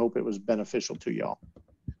 and I hope it was beneficial to y'all.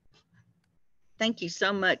 Thank you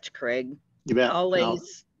so much, Craig. You bet.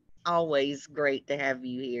 Always great to have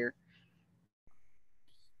you here.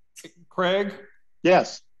 Craig?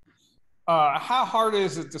 Yes. How hard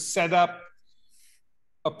is it to set up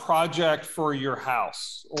a project for your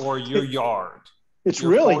house or your yard? It's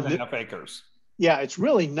your really 4.5 acres. Yeah, it's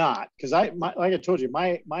really not, because like I told you,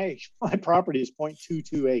 my property is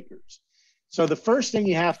 0.22 acres. So the first thing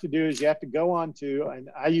you have to do is you have to go on to, and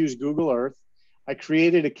I use Google Earth. I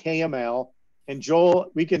created a KML, and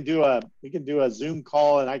Joel, we can do a Zoom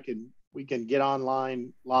call, and we can get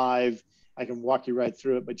online live. I can walk you right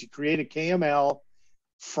through it. But you create a KML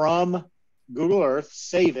from Google Earth,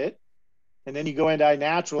 save it, and then you go into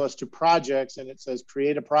iNaturalist to projects, and it says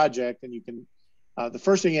create a project, and you can, the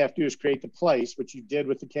first thing you have to do is create the place, which you did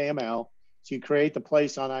with the KML. So you create the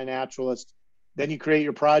place on iNaturalist, then you create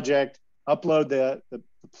your project, upload the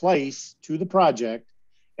place to the project,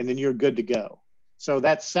 and then you're good to go. So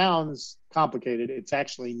that sounds complicated. It's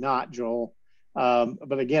actually not, Joel.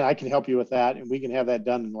 But again, I can help you with that, and we can have that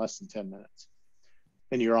done in less than 10 minutes.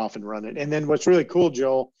 And you're off and running. And then what's really cool,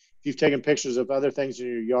 Joel, if you've taken pictures of other things in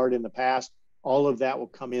your yard in the past, all of that will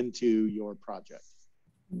come into your project.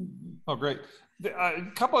 Oh, great. A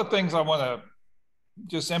couple of things I want to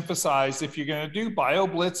just emphasize. If you're going to do bio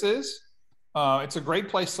blitzes, it's a great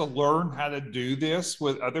place to learn how to do this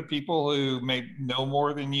with other people who may know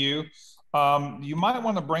more than you. You might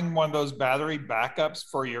want to bring one of those battery backups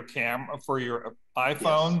for your camera, for your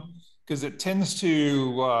iPhone, because it tends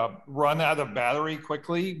to run out of battery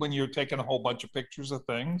quickly when you're taking a whole bunch of pictures of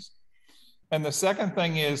things. And the second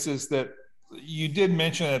thing is that you did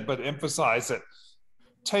mention it, but emphasize it.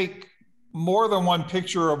 Take more than one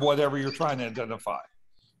picture of whatever you're trying to identify.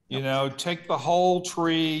 You know, take the whole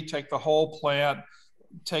tree, take the whole plant,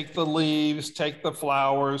 take the leaves, take the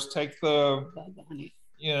flowers, take the,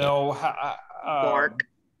 you know, Bark.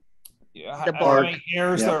 how many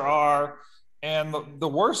hairs there are. And the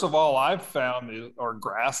worst of all I've found are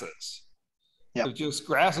grasses. So just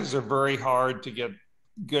grasses are very hard to get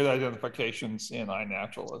good identifications in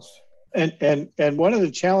iNaturalist. And one of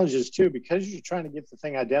the challenges too, because you're trying to get the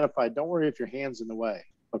thing identified, don't worry if your hand's in the way.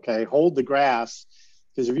 Okay, hold the grass,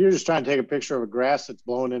 because if you're just trying to take a picture of a grass that's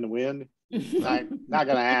blowing in the wind, not going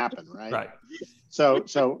to happen, right? Right.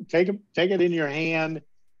 So take it in your hand,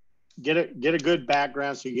 get a good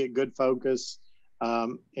background so you get good focus.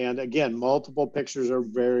 And again, multiple pictures are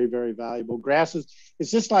very, very valuable. Grasses,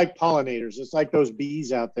 it's just like pollinators. It's like those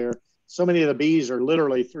bees out there. So many of the bees are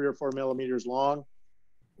literally 3 or 4 millimeters long.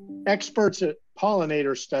 Experts at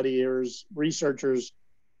pollinator studiers, researchers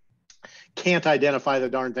can't identify the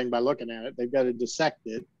darn thing by looking at it. They've got to dissect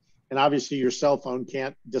it. And obviously your cell phone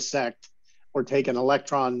can't dissect or take an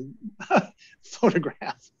electron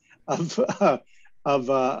photograph of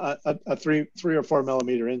a 3 or 4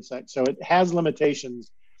 millimeter insect. So it has limitations,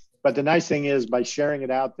 but the nice thing is by sharing it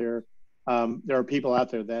out there, there are people out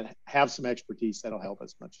there that have some expertise that'll help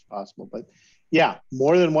as much as possible. But yeah,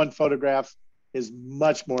 more than one photograph is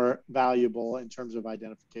much more valuable in terms of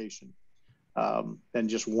identification than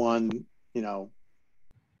just one, you know,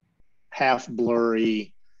 half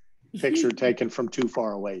blurry picture taken from too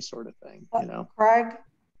far away sort of thing, you know. Craig?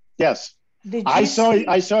 Yes. I saw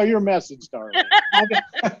your message, darling.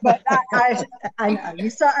 Okay. But I know you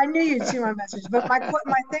saw. I knew you'd see my message. But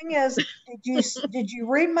my thing is, did you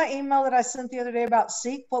read my email that I sent the other day about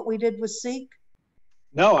Seek? What we did with Seek?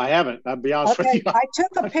 No, I haven't. I'll be honest with you. I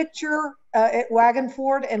took a picture at Wagon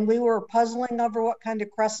Ford, and we were puzzling over what kind of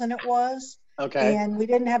crescent it was. Okay. And we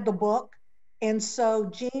didn't have the book, and so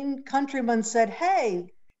Jean Countryman said,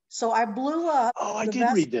 "Hey." So I blew up. Oh, I did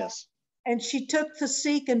read this. And she took the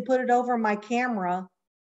Seek and put it over my camera.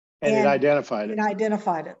 And it identified it. And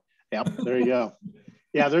identified it. Yep, there you go.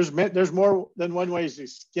 Yeah, there's more than one way to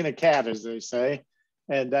skin a cat, as they say.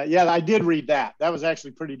 And yeah, I did read that. That was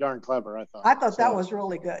actually pretty darn clever, I thought. I thought that was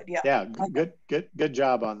really good. Yeah. Yeah, good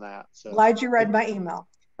job on that. So glad you read my email.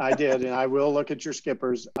 I did, and I will look at your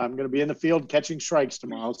skippers. I'm going to be in the field catching shrikes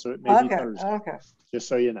tomorrow, so it may be Thursday. Okay. Just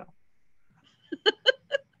so you know.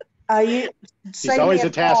 He's always a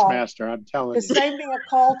taskmaster, I'm telling you. To save me a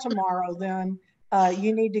call tomorrow, then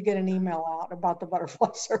you need to get an email out about the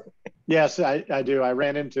butterfly survey. Yes, I do. I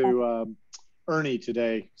ran into Ernie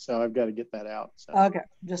today, so I've got to get that out. So. Okay,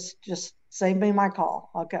 just save me my call.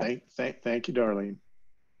 Okay. Thank you, Darlene.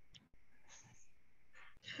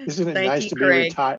 Isn't it nice to be retired?